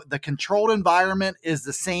the controlled environment is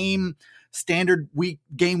the same standard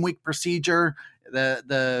game week procedure.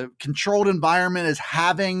 The controlled environment is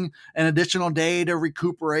having an additional day to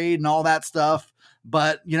recuperate and all that stuff.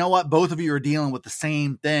 But you know what? Both of you are dealing with the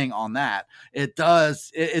same thing on that. It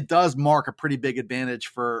does mark a pretty big advantage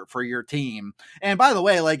for your team. And by the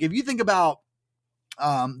way, like if you think about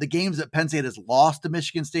the games that Penn State has lost to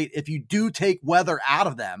Michigan State, if you do take weather out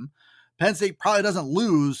of them, Penn State probably doesn't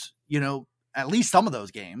lose, at least some of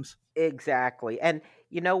those games. Exactly. And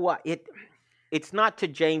you know what? It's not to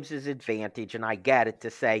James's advantage, and I get it,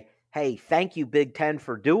 to say, hey, thank you, Big Ten,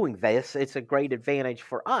 for doing this. It's a great advantage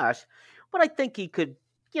for us. But I think he could,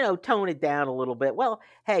 tone it down a little bit. Well,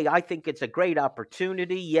 hey, I think it's a great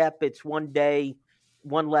opportunity. Yep, it's one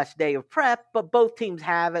less day of prep, but both teams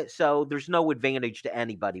have it, so there's no advantage to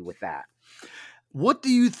anybody with that. What do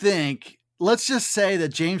you think? Let's just say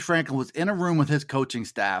that James Franklin was in a room with his coaching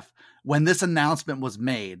staff when this announcement was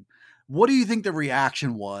made. What do you think the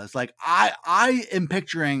reaction was? Like, I am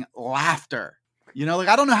picturing laughter.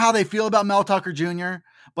 I don't know how they feel about Mel Tucker Jr.,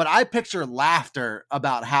 but I picture laughter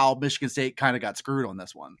about how Michigan State kind of got screwed on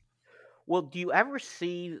this one. Well, do you ever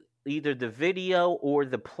see either the video or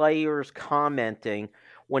the players commenting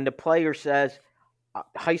when the player says, a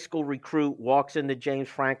high school recruit walks into James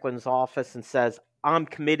Franklin's office and says, I'm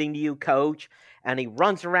committing to you, coach. And he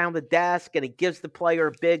runs around the desk and he gives the player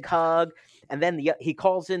a big hug. And then he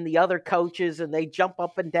calls in the other coaches and they jump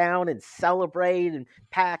up and down and celebrate and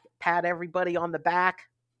pat everybody on the back.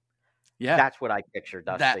 Yeah, that's what I picture,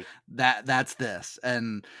 Dusty. That's this,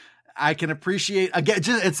 and I can appreciate again.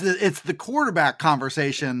 It's the quarterback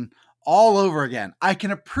conversation all over again. I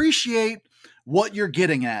can appreciate what you're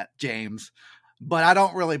getting at, James, but I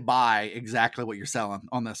don't really buy exactly what you're selling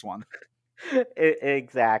on this one.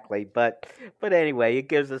 Exactly, but anyway, it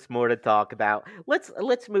gives us more to talk about.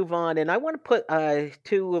 Let's move on, and I want to put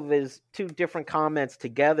two of his two different comments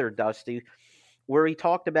together, Dusty, where he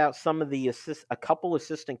talked about some of a couple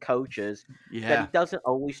assistant coaches that he doesn't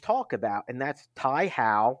always talk about, and that's Ty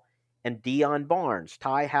Howell and Deion Barnes.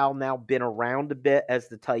 Ty Howell now been around a bit as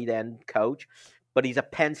the tight end coach, but he's a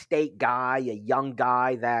Penn State guy, a young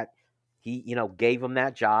guy that he, gave him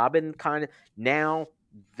that job, and kind of now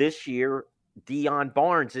this year, Deion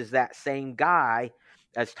Barnes is that same guy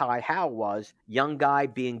as Ty Howell was, young guy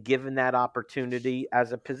being given that opportunity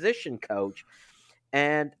as a position coach.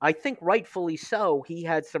 And I think rightfully so, he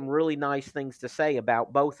had some really nice things to say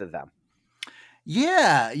about both of them.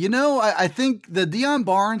 Yeah, I think the Deion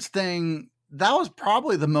Barnes thing, that was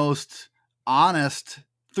probably the most honest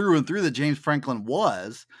through and through that James Franklin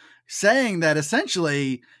was, saying that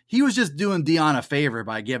essentially he was just doing Deion a favor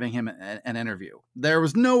by giving him an interview. There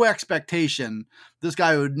was no expectation this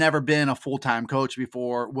guy who had never been a full-time coach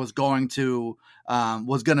before was going to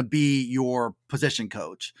be your position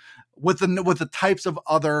coach with the types of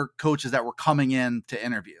other coaches that were coming in to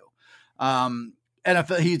interview.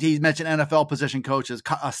 NFL, he mentioned NFL position coaches,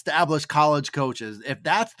 established college coaches. If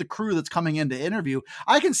that's the crew that's coming in to interview,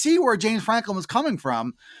 I can see where James Franklin was coming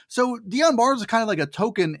from. So Deion Barnes is kind of like a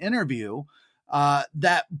token interview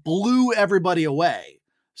that blew everybody away.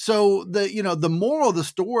 So the moral of the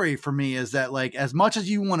story for me is that, like, as much as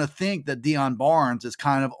you want to think that Deion Barnes is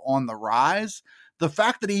kind of on the rise, the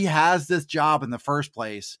fact that he has this job in the first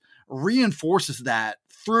place reinforces that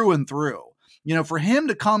through and through. For him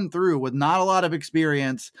to come through with not a lot of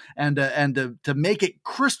experience and to make it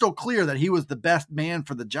crystal clear that he was the best man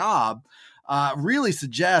for the job, really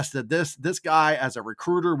suggests that this guy as a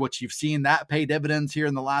recruiter, which you've seen that pay dividends here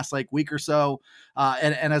in the last week or so,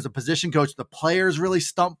 and as a position coach, the players really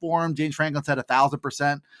stumped for him. James Franklin said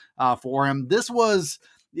 1,000% for him. This was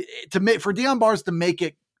for Deion Barnes to make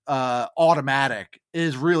it automatic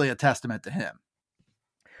is really a testament to him.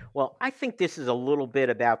 Well, I think this is a little bit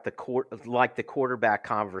about the quarterback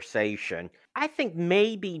conversation. I think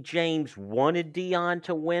maybe James wanted Deion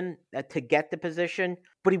to win, to get the position,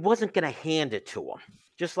 but he wasn't going to hand it to him.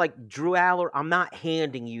 Just like Drew Aller, I'm not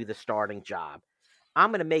handing you the starting job. I'm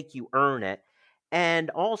going to make you earn it. And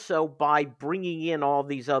also by bringing in all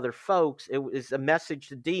these other folks, it was a message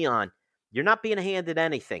to Deion. You're not being handed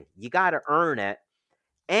anything. You got to earn it.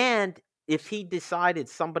 And if he decided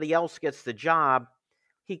somebody else gets the job,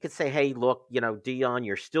 he could say, hey, look, Deion,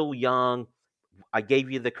 you're still young. I gave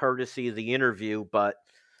you the courtesy of the interview, but,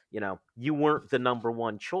 you weren't the number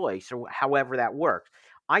one choice, or however that worked.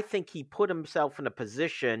 I think he put himself in a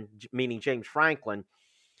position, meaning James Franklin,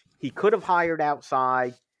 he could have hired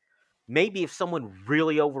outside. Maybe if someone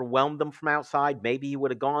really overwhelmed them from outside, maybe he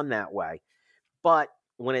would have gone that way. But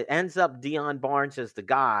when it ends up Deion Barnes as the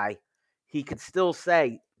guy, he could still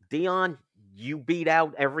say, Deion, you beat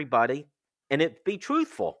out everybody. And it'd be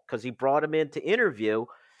truthful because he brought him in to interview.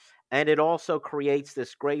 And it also creates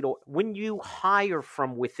this great, when you hire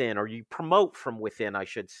from within, or you promote from within, I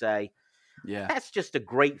should say, that's just a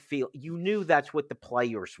great feel. You knew that's what the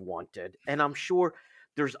players wanted. And I'm sure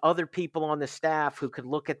there's other people on the staff who could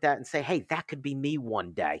look at that and say, hey, that could be me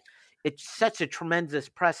one day. It sets a tremendous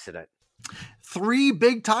precedent. 3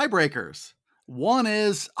 big tiebreakers. One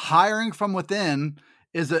is hiring from within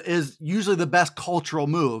is usually the best cultural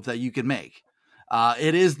move that you can make.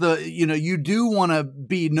 It is you do want to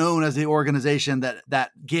be known as the organization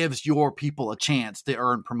that gives your people a chance to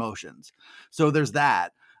earn promotions. So there's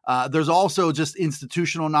that. There's also just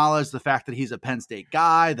institutional knowledge, the fact that he's a Penn State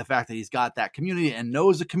guy, the fact that he's got that community and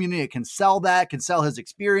knows the community, can sell his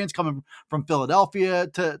experience coming from Philadelphia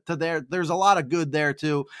to there. There's a lot of good there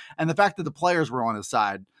too. And the fact that the players were on his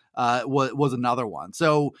side was another one.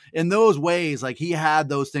 So in those ways, like, he had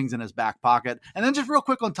those things in his back pocket. And then just real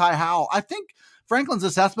quick on Ty Howell, I think Franklin's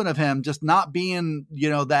assessment of him just not being,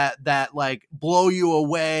 that like blow you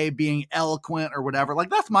away, being eloquent or whatever. Like,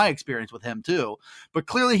 that's my experience with him too. But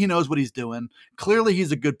clearly he knows what he's doing. Clearly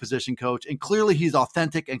he's a good position coach, and clearly he's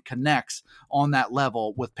authentic and connects on that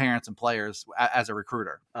level with parents and players as a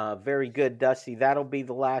recruiter. Very good, Dusty. That'll be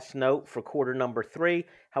the last note for quarter number 3.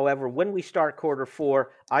 However, when we start quarter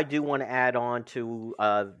 4, I do want to add on to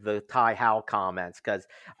the Ty Howell comments, because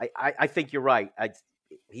I think you're right.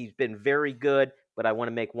 He's been very good, but I want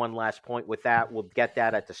to make one last point with that. We'll get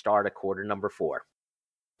that at the start of quarter number 4.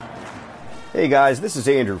 Hey guys, this is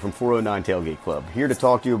Andrew from 409 Tailgate Club, here to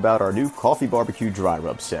talk to you about our new coffee barbecue dry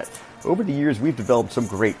rub set. Over the years, we've developed some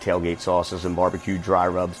great tailgate sauces and barbecue dry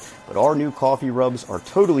rubs, but our new coffee rubs are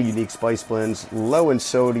totally unique spice blends, low in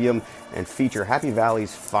sodium, and feature Happy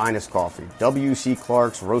Valley's finest coffee, W.C.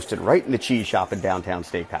 Clark's, roasted right in the cheese shop in downtown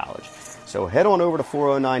State College. So head on over to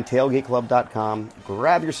 409tailgateclub.com,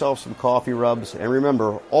 grab yourself some coffee rubs, and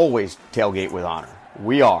remember, always tailgate with honor.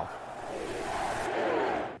 We are.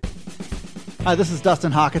 Hi, this is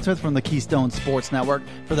Dustin Hawkinsmith from the Keystone Sports Network.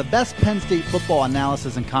 For the best Penn State football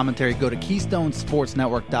analysis and commentary, go to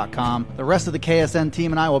KeystoneSportsNetwork.com. The rest of the KSN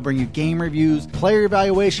team and I will bring you game reviews, player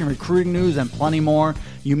evaluation, recruiting news, and plenty more.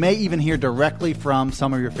 You may even hear directly from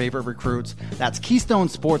some of your favorite recruits. That's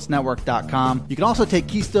KeystoneSportsNetwork.com. You can also take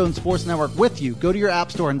Keystone Sports Network with you. Go to your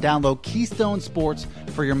app store and download Keystone Sports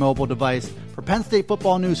for your mobile device. For Penn State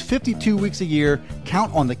football news 52 weeks a year,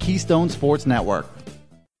 count on the Keystone Sports Network.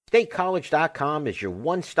 StateCollege.com is your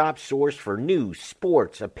one-stop source for news,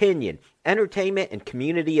 sports, opinion, entertainment, and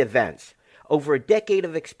community events. Over a decade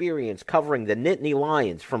of experience covering the Nittany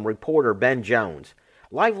Lions from reporter Ben Jones.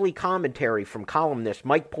 Lively commentary from columnist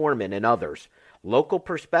Mike Poorman and others. Local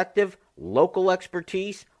perspective, local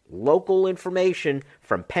expertise, local information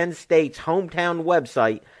from Penn State's hometown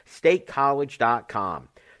website, StateCollege.com.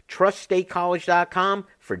 Trust StateCollege.com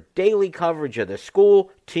for daily coverage of the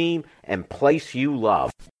school, team, and place you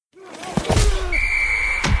love.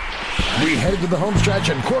 We head to the home stretch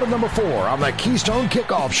in quarter number 4 on the Keystone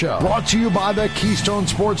Kickoff Show. Brought to you by the Keystone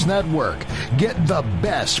Sports Network. Get the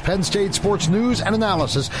best Penn State sports news and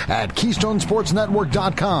analysis at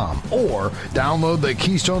KeystoneSportsNetwork.com or download the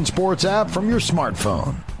Keystone Sports app from your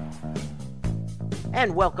smartphone.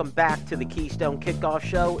 And welcome back to the Keystone Kickoff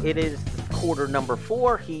Show. It is quarter number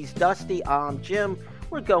 4. He's Dusty. I'm Jim.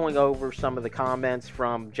 We're going over some of the comments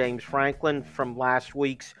from James Franklin from last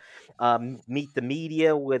week's Meet the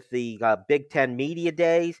Media with the Big Ten Media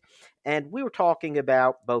Days. And we were talking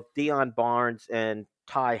about both Deion Barnes and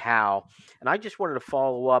Ty Howell. And I just wanted to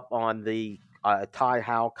follow up on the Ty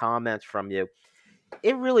Howell comments from you.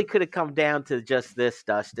 It really could have come down to just this,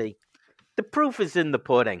 Dusty. The proof is in the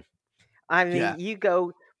pudding. I mean, You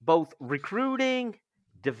go both recruiting,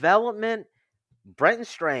 development, Brenton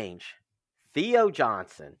Strange, Theo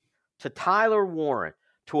Johnson, to Tyler Warren,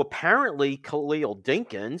 to apparently Khalil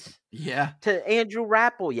Dinkins, to Andrew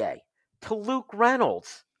Rappelier, to Luke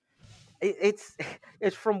Reynolds.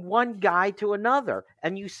 it's from one guy to another,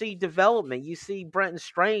 and you see development. You see Brenton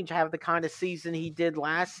Strange have the kind of season he did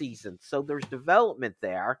last season, so there's development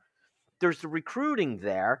there. There's the recruiting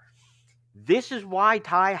there. This is why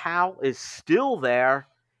Ty Howell is still there,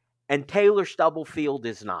 and Taylor Stubblefield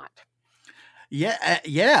is not.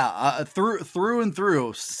 Through and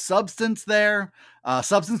through. Substance there,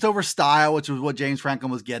 substance over style, which was what James Franklin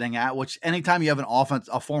was getting at. Which anytime you have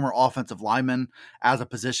a former offensive lineman as a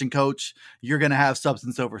position coach, you're going to have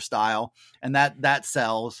substance over style, and that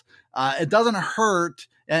sells. It doesn't hurt,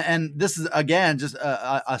 and this is again just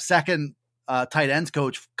a second tight ends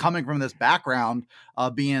coach coming from this background,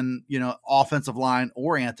 being offensive line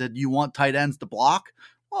oriented. You want tight ends to block.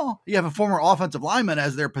 Well, you have a former offensive lineman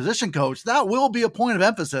as their position coach. That will be a point of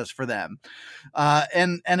emphasis for them.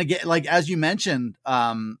 And again, like as you mentioned,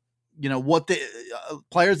 what the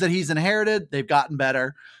players that he's inherited, they've gotten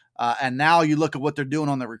better. And now you look at what they're doing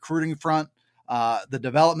on the recruiting front, the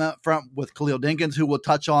development front with Khalil Dinkins, who we'll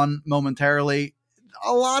touch on momentarily.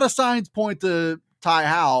 A lot of signs point to Ty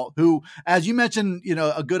Howell, who, as you mentioned,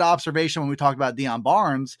 a good observation when we talked about Deion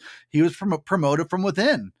Barnes, he was promoted from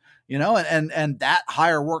within. And that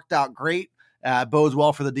hire worked out great. Bodes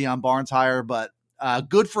well for the Deion Barnes hire, but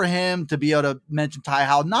good for him to be able to mention Ty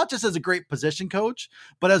Howell, not just as a great position coach,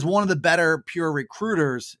 but as one of the better pure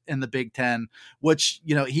recruiters in the Big Ten, which,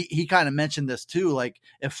 he kind of mentioned this too. Like,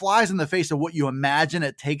 it flies in the face of what you imagine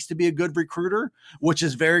it takes to be a good recruiter, which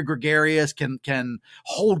is very gregarious, can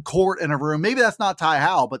hold court in a room. Maybe that's not Ty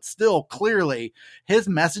Howell, but still clearly his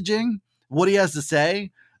messaging, what he has to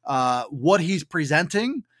say, what he's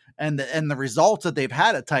presenting, and the results that they've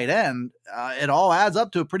had at tight end, it all adds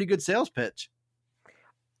up to a pretty good sales pitch.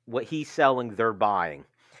 What he's selling, they're buying.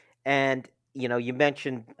 And, you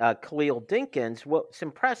mentioned Khalil Dinkins. What's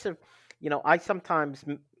impressive, I sometimes,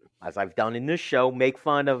 as I've done in this show, make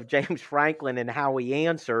fun of James Franklin and how he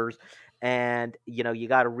answers. And, you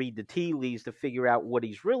got to read the tea leaves to figure out what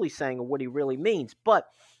he's really saying and what he really means. But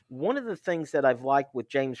one of the things that I've liked with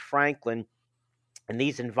James Franklin in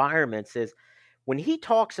these environments is, when he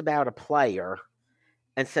talks about a player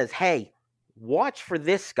and says, hey, watch for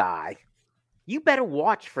this guy, you better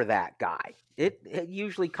watch for that guy. It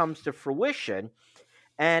usually comes to fruition.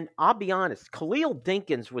 And I'll be honest, Khalil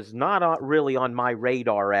Dinkins was not really on my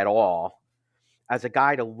radar at all as a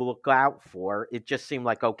guy to look out for. It just seemed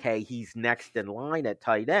like, okay, he's next in line at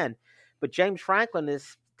tight end. But James Franklin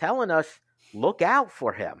is telling us, look out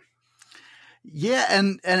for him. Yeah,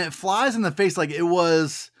 and it flies in the face. Like, it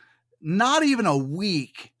was not even a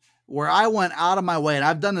week where I went out of my way, and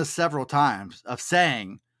I've done this several times, of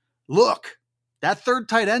saying, look, that third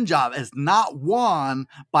tight end job is not won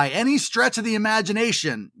by any stretch of the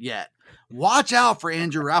imagination yet. Watch out for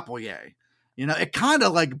Andrew Rappelier. It kind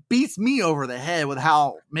of like beats me over the head with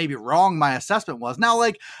how maybe wrong my assessment was. Now,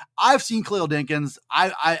 like, I've seen Khalil Dinkins.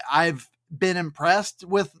 I've been impressed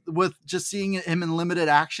with just seeing him in limited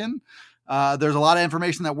action. There's a lot of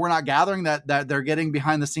information that we're not gathering that they're getting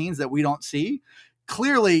behind the scenes that we don't see.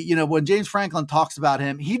 Clearly, when James Franklin talks about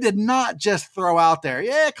him, he did not just throw out there,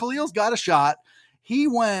 yeah, Khalil's got a shot. He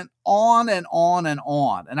went on and on and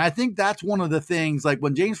on. And I think that's one of the things, like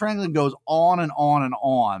when James Franklin goes on and on and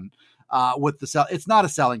on with the sell, it's not a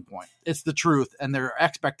selling point. It's the truth. And there are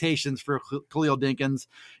expectations for Khalil Dinkins,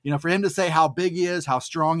 for him to say how big he is, how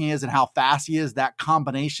strong he is, and how fast he is, that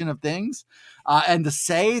combination of things. And to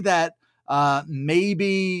say that,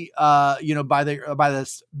 maybe by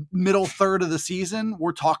the middle third of the season,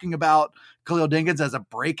 we're talking about Khalil Dinkins as a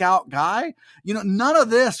breakout guy. None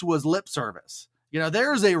of this was lip service.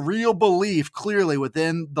 There's a real belief clearly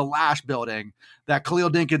within the Lash building that Khalil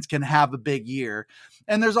Dinkins can have a big year.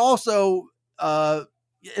 And there's also,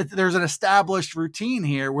 there's an established routine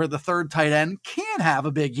here where the third tight end can have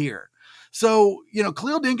a big year. So,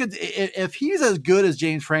 Khalil Dinkins, if he's as good as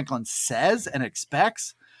James Franklin says and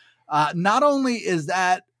expects, not only is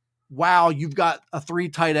that, wow, you've got a 3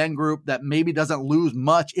 tight end group that maybe doesn't lose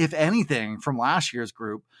much, if anything, from last year's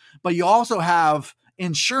group, but you also have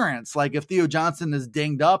insurance. Like if Theo Johnson is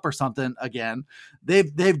dinged up or something again,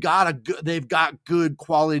 they've got good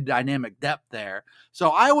quality dynamic depth there. So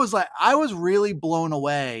I was really blown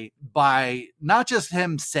away by not just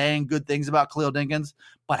him saying good things about Khalil Dinkins,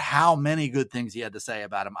 but how many good things he had to say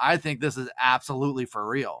about him. I think this is absolutely for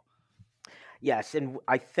real. Yes, and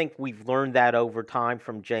I think we've learned that over time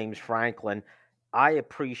from James Franklin. I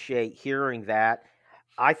appreciate hearing that.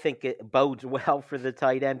 I think it bodes well for the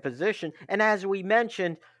tight end position. And as we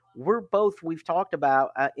mentioned, we've talked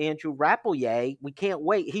about Andrew Rappelier. We can't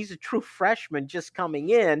wait. He's a true freshman just coming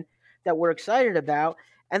in that we're excited about.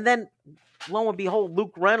 And then, lo and behold,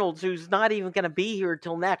 Luke Reynolds, who's not even going to be here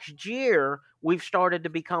till next year, we've started to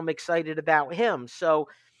become excited about him. So,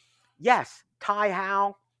 yes, Ty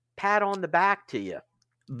Howell, pat on the back to you.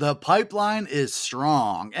 The pipeline is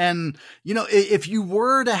strong. And, if you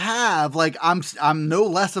were to have, like, I'm no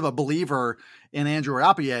less of a believer in Andrew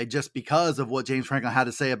Rappier just because of what James Franklin had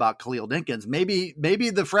to say about Khalil Dinkins. Maybe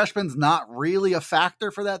the freshman's not really a factor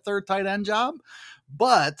for that third tight end job,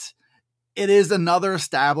 but it is another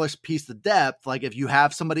established piece of depth. Like, if you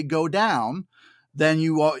have somebody go down, then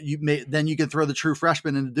you can throw the true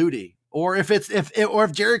freshman into duty. Or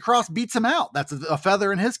if Jerry Cross beats him out, that's a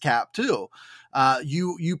feather in his cap too.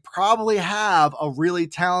 You probably have a really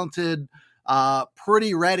talented,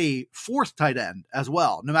 pretty ready fourth tight end as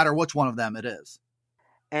well, no matter which one of them it is.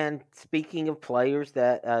 And speaking of players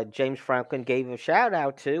that James Franklin gave a shout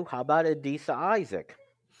out to, how about Adisa Isaac?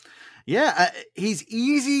 Yeah, he's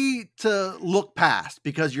easy to look past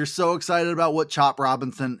because you're so excited about what Chop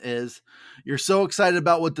Robinson is. You're so excited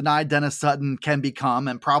about what Denied Dennis Sutton can become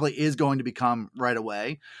and probably is going to become right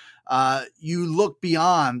away. You look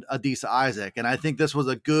beyond Adisa Isaac, and I think this was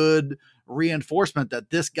a good reinforcement that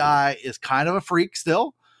this guy is kind of a freak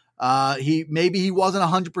still. He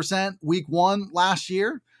wasn't 100% week one last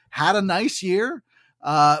year, had a nice year,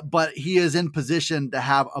 but he is in position to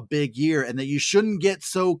have a big year, and that you shouldn't get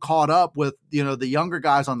so caught up with, the younger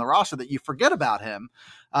guys on the roster that you forget about him.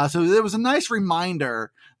 So there was a nice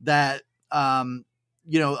reminder that,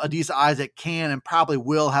 Adisa Isaac can and probably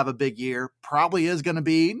will have a big year. Probably is going to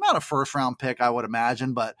be not a first round pick, I would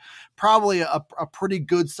imagine, but probably a pretty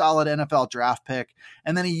good, solid NFL draft pick.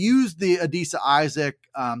 And then he used the Adisa Isaac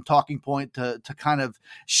talking point to kind of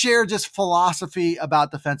share just philosophy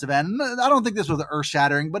about defensive end. And I don't think this was earth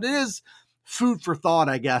shattering, but it is food for thought,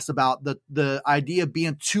 I guess, about the idea of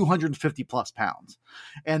being 250 plus pounds,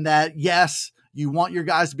 and that, yes, you want your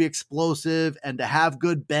guys to be explosive and to have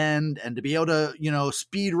good bend and to be able to,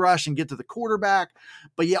 speed rush and get to the quarterback.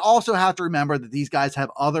 But you also have to remember that these guys have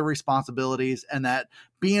other responsibilities, and that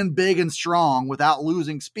being big and strong without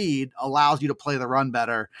losing speed allows you to play the run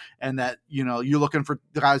better. And that, you're looking for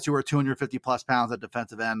the guys who are 250 plus pounds at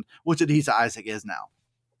defensive end, which Adisa Isaac is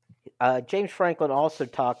now. James Franklin also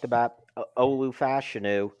talked about Olu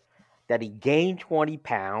Fashanu, that he gained 20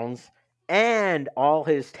 pounds and all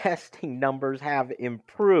his testing numbers have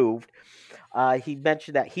improved. He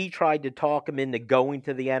mentioned that he tried to talk him into going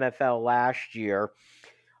to the NFL last year.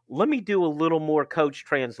 Let me do a little more coach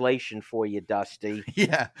translation for you, Dusty.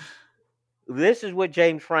 Yeah. This is what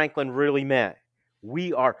James Franklin really meant.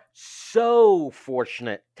 We are so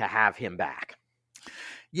fortunate to have him back.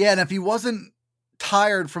 Yeah, and if he wasn't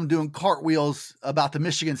tired from doing cartwheels about the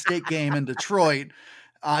Michigan State game in Detroit,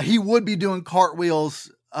 he would be doing cartwheels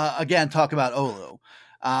again, talk about Olu.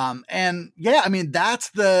 And yeah, I mean, that's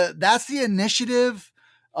the initiative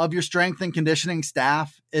of your strength and conditioning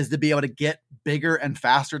staff, is to be able to get bigger and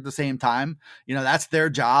faster at the same time. That's their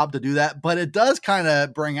job to do that. But it does kind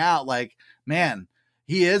of bring out, like, man,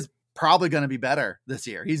 he is probably going to be better this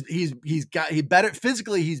year. He's better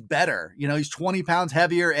physically. He's better, he's 20 pounds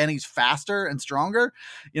heavier and he's faster and stronger.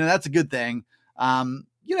 That's a good thing. And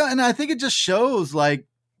I think it just shows, like,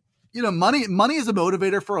 money is a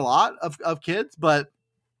motivator for a lot of kids, but,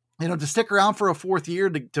 to stick around for a fourth year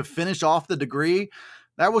to finish off the degree,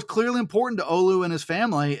 that was clearly important to Olu and his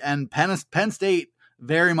family, and Penn State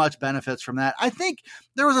very much benefits from that. I think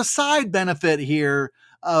there was a side benefit here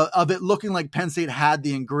of it looking like Penn State had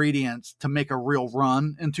the ingredients to make a real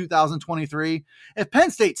run in 2023. If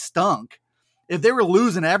Penn State stunk, if they were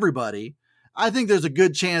losing everybody, I think there's a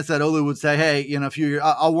good chance that Olu would say, hey, a few years,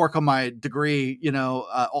 I'll work on my degree,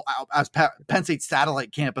 as Penn State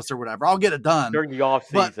satellite campus or whatever. I'll get it done. During the off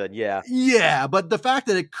season, yeah. Yeah, but the fact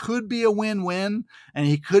that it could be a win-win and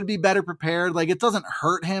he could be better prepared, like, it doesn't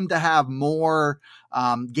hurt him to have more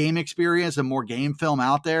game experience and more game film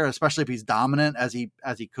out there, especially if he's dominant as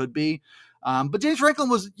he could be. But James Franklin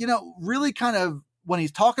was, really kind of, when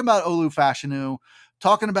he's talking about Olu Fashanu,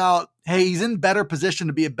 talking about, hey, he's in better position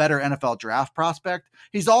to be a better NFL draft prospect.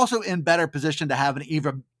 He's also in better position to have an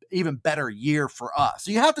even better year for us.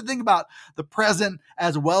 So you have to think about the present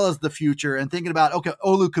as well as the future, and thinking about, okay,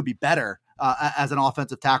 Olu could be better as an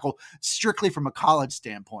offensive tackle, strictly from a college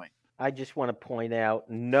standpoint. I just want to point out,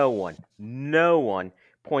 no one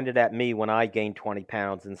pointed at me when I gained 20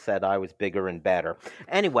 pounds and said I was bigger and better.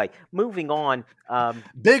 Anyway, moving on.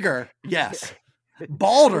 Bigger, yes.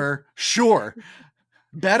 Balder, sure.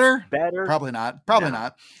 Better? Probably not.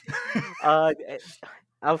 Not.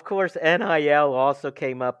 Of course, NIL also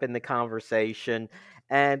came up in the conversation.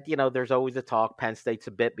 And, there's always a talk Penn State's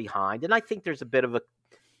a bit behind. And I think there's a bit of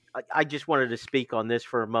I just wanted to speak on this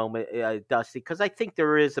for a moment, Dusty, because I think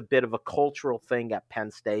there is a bit of a cultural thing at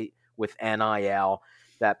Penn State with NIL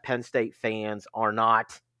that Penn State fans are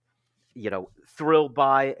not, thrilled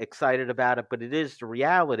by, excited about it, but it is the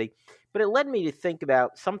reality. But it led me to think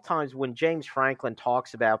about sometimes when James Franklin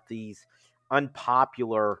talks about these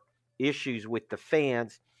unpopular issues with the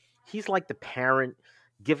fans, he's like the parent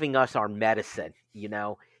giving us our medicine,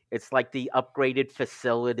 It's like the upgraded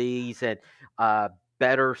facilities and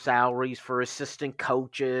better salaries for assistant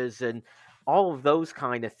coaches and all of those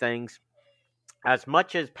kind of things. As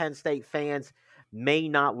much as Penn State fans may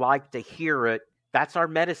not like to hear it, that's our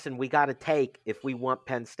medicine we got to take if we want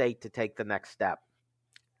Penn State to take the next step.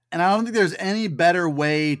 And I don't think there's any better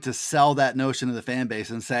way to sell that notion to the fan base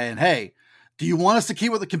than saying, hey, do you want us to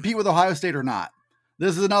compete with Ohio State or not?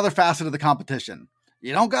 This is another facet of the competition.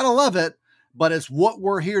 You don't got to love it, but it's what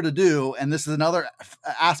we're here to do. And this is another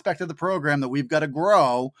aspect of the program that we've got to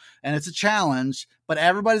grow. And it's a challenge, but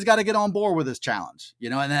everybody's got to get on board with this challenge,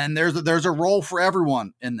 and then there's a role for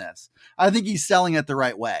everyone in this. I think he's selling it the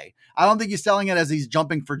right way. I don't think he's selling it as he's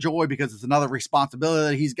jumping for joy because it's another responsibility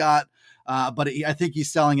that he's got. But I think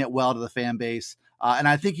he's selling it well to the fan base. And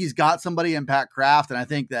I think he's got somebody in Pat Kraft. And I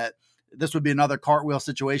think that this would be another cartwheel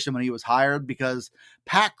situation when he was hired, because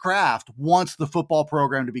Pat Kraft wants the football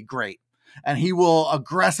program to be great. And he will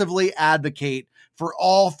aggressively advocate for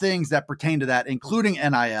all things that pertain to that, including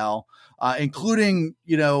NIL, including,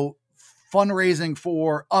 fundraising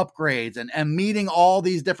for upgrades and meeting all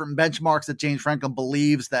these different benchmarks that James Franklin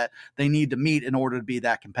believes that they need to meet in order to be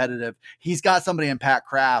that competitive. He's got somebody in Pat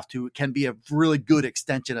Kraft who can be a really good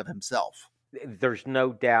extension of himself. There's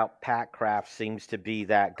no doubt Pat Kraft seems to be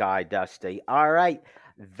that guy, Dusty. All right,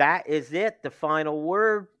 that is it. The final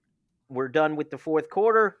word. We're done with the fourth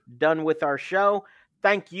quarter, done with our show.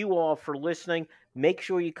 Thank you all for listening. Make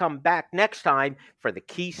sure you come back next time for the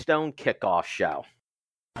Keystone Kickoff Show.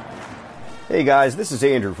 Hey guys, this is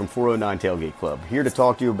Andrew from 409 Tailgate Club, here to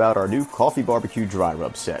talk to you about our new Coffee Barbecue Dry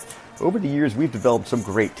Rub set. Over the years, we've developed some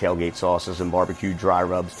great tailgate sauces and barbecue dry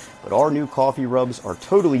rubs, but our new coffee rubs are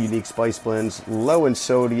totally unique spice blends, low in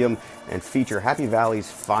sodium, and feature Happy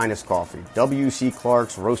Valley's finest coffee, W.C.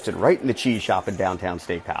 Clark's, roasted right in the cheese shop in downtown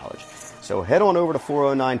State College. So head on over to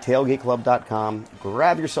 409tailgateclub.com,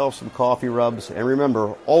 grab yourself some coffee rubs, and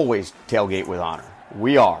remember, always tailgate with honor.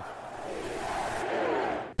 We are.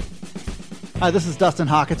 Hi, this is Dustin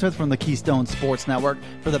Hawkinsmith from the Keystone Sports Network.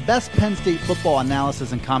 For the best Penn State football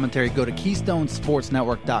analysis and commentary, go to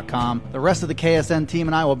KeystoneSportsNetwork.com. The rest of the KSN team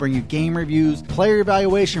and I will bring you game reviews, player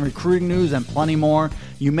evaluation, recruiting news, and plenty more.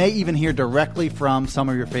 You may even hear directly from some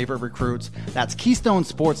of your favorite recruits. That's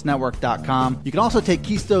KeystoneSportsNetwork.com. You can also take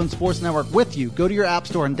Keystone Sports Network with you. Go to your app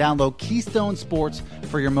store and download Keystone Sports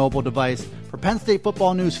for your mobile device. For Penn State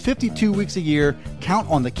football news 52 weeks a year, count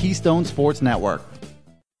on the Keystone Sports Network.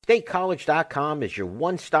 StateCollege.com is your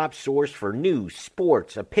one-stop source for news,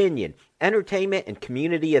 sports, opinion, entertainment, and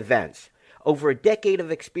community events. Over a decade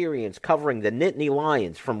of experience covering the Nittany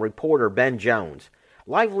Lions from reporter Ben Jones.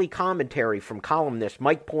 Lively commentary from columnist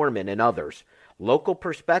Mike Poorman and others. Local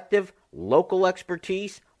perspective, local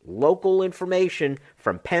expertise, local information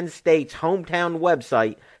from Penn State's hometown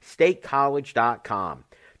website, StateCollege.com.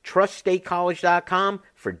 Trust StateCollege.com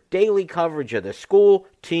for daily coverage of the school,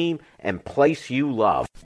 team, and place you love.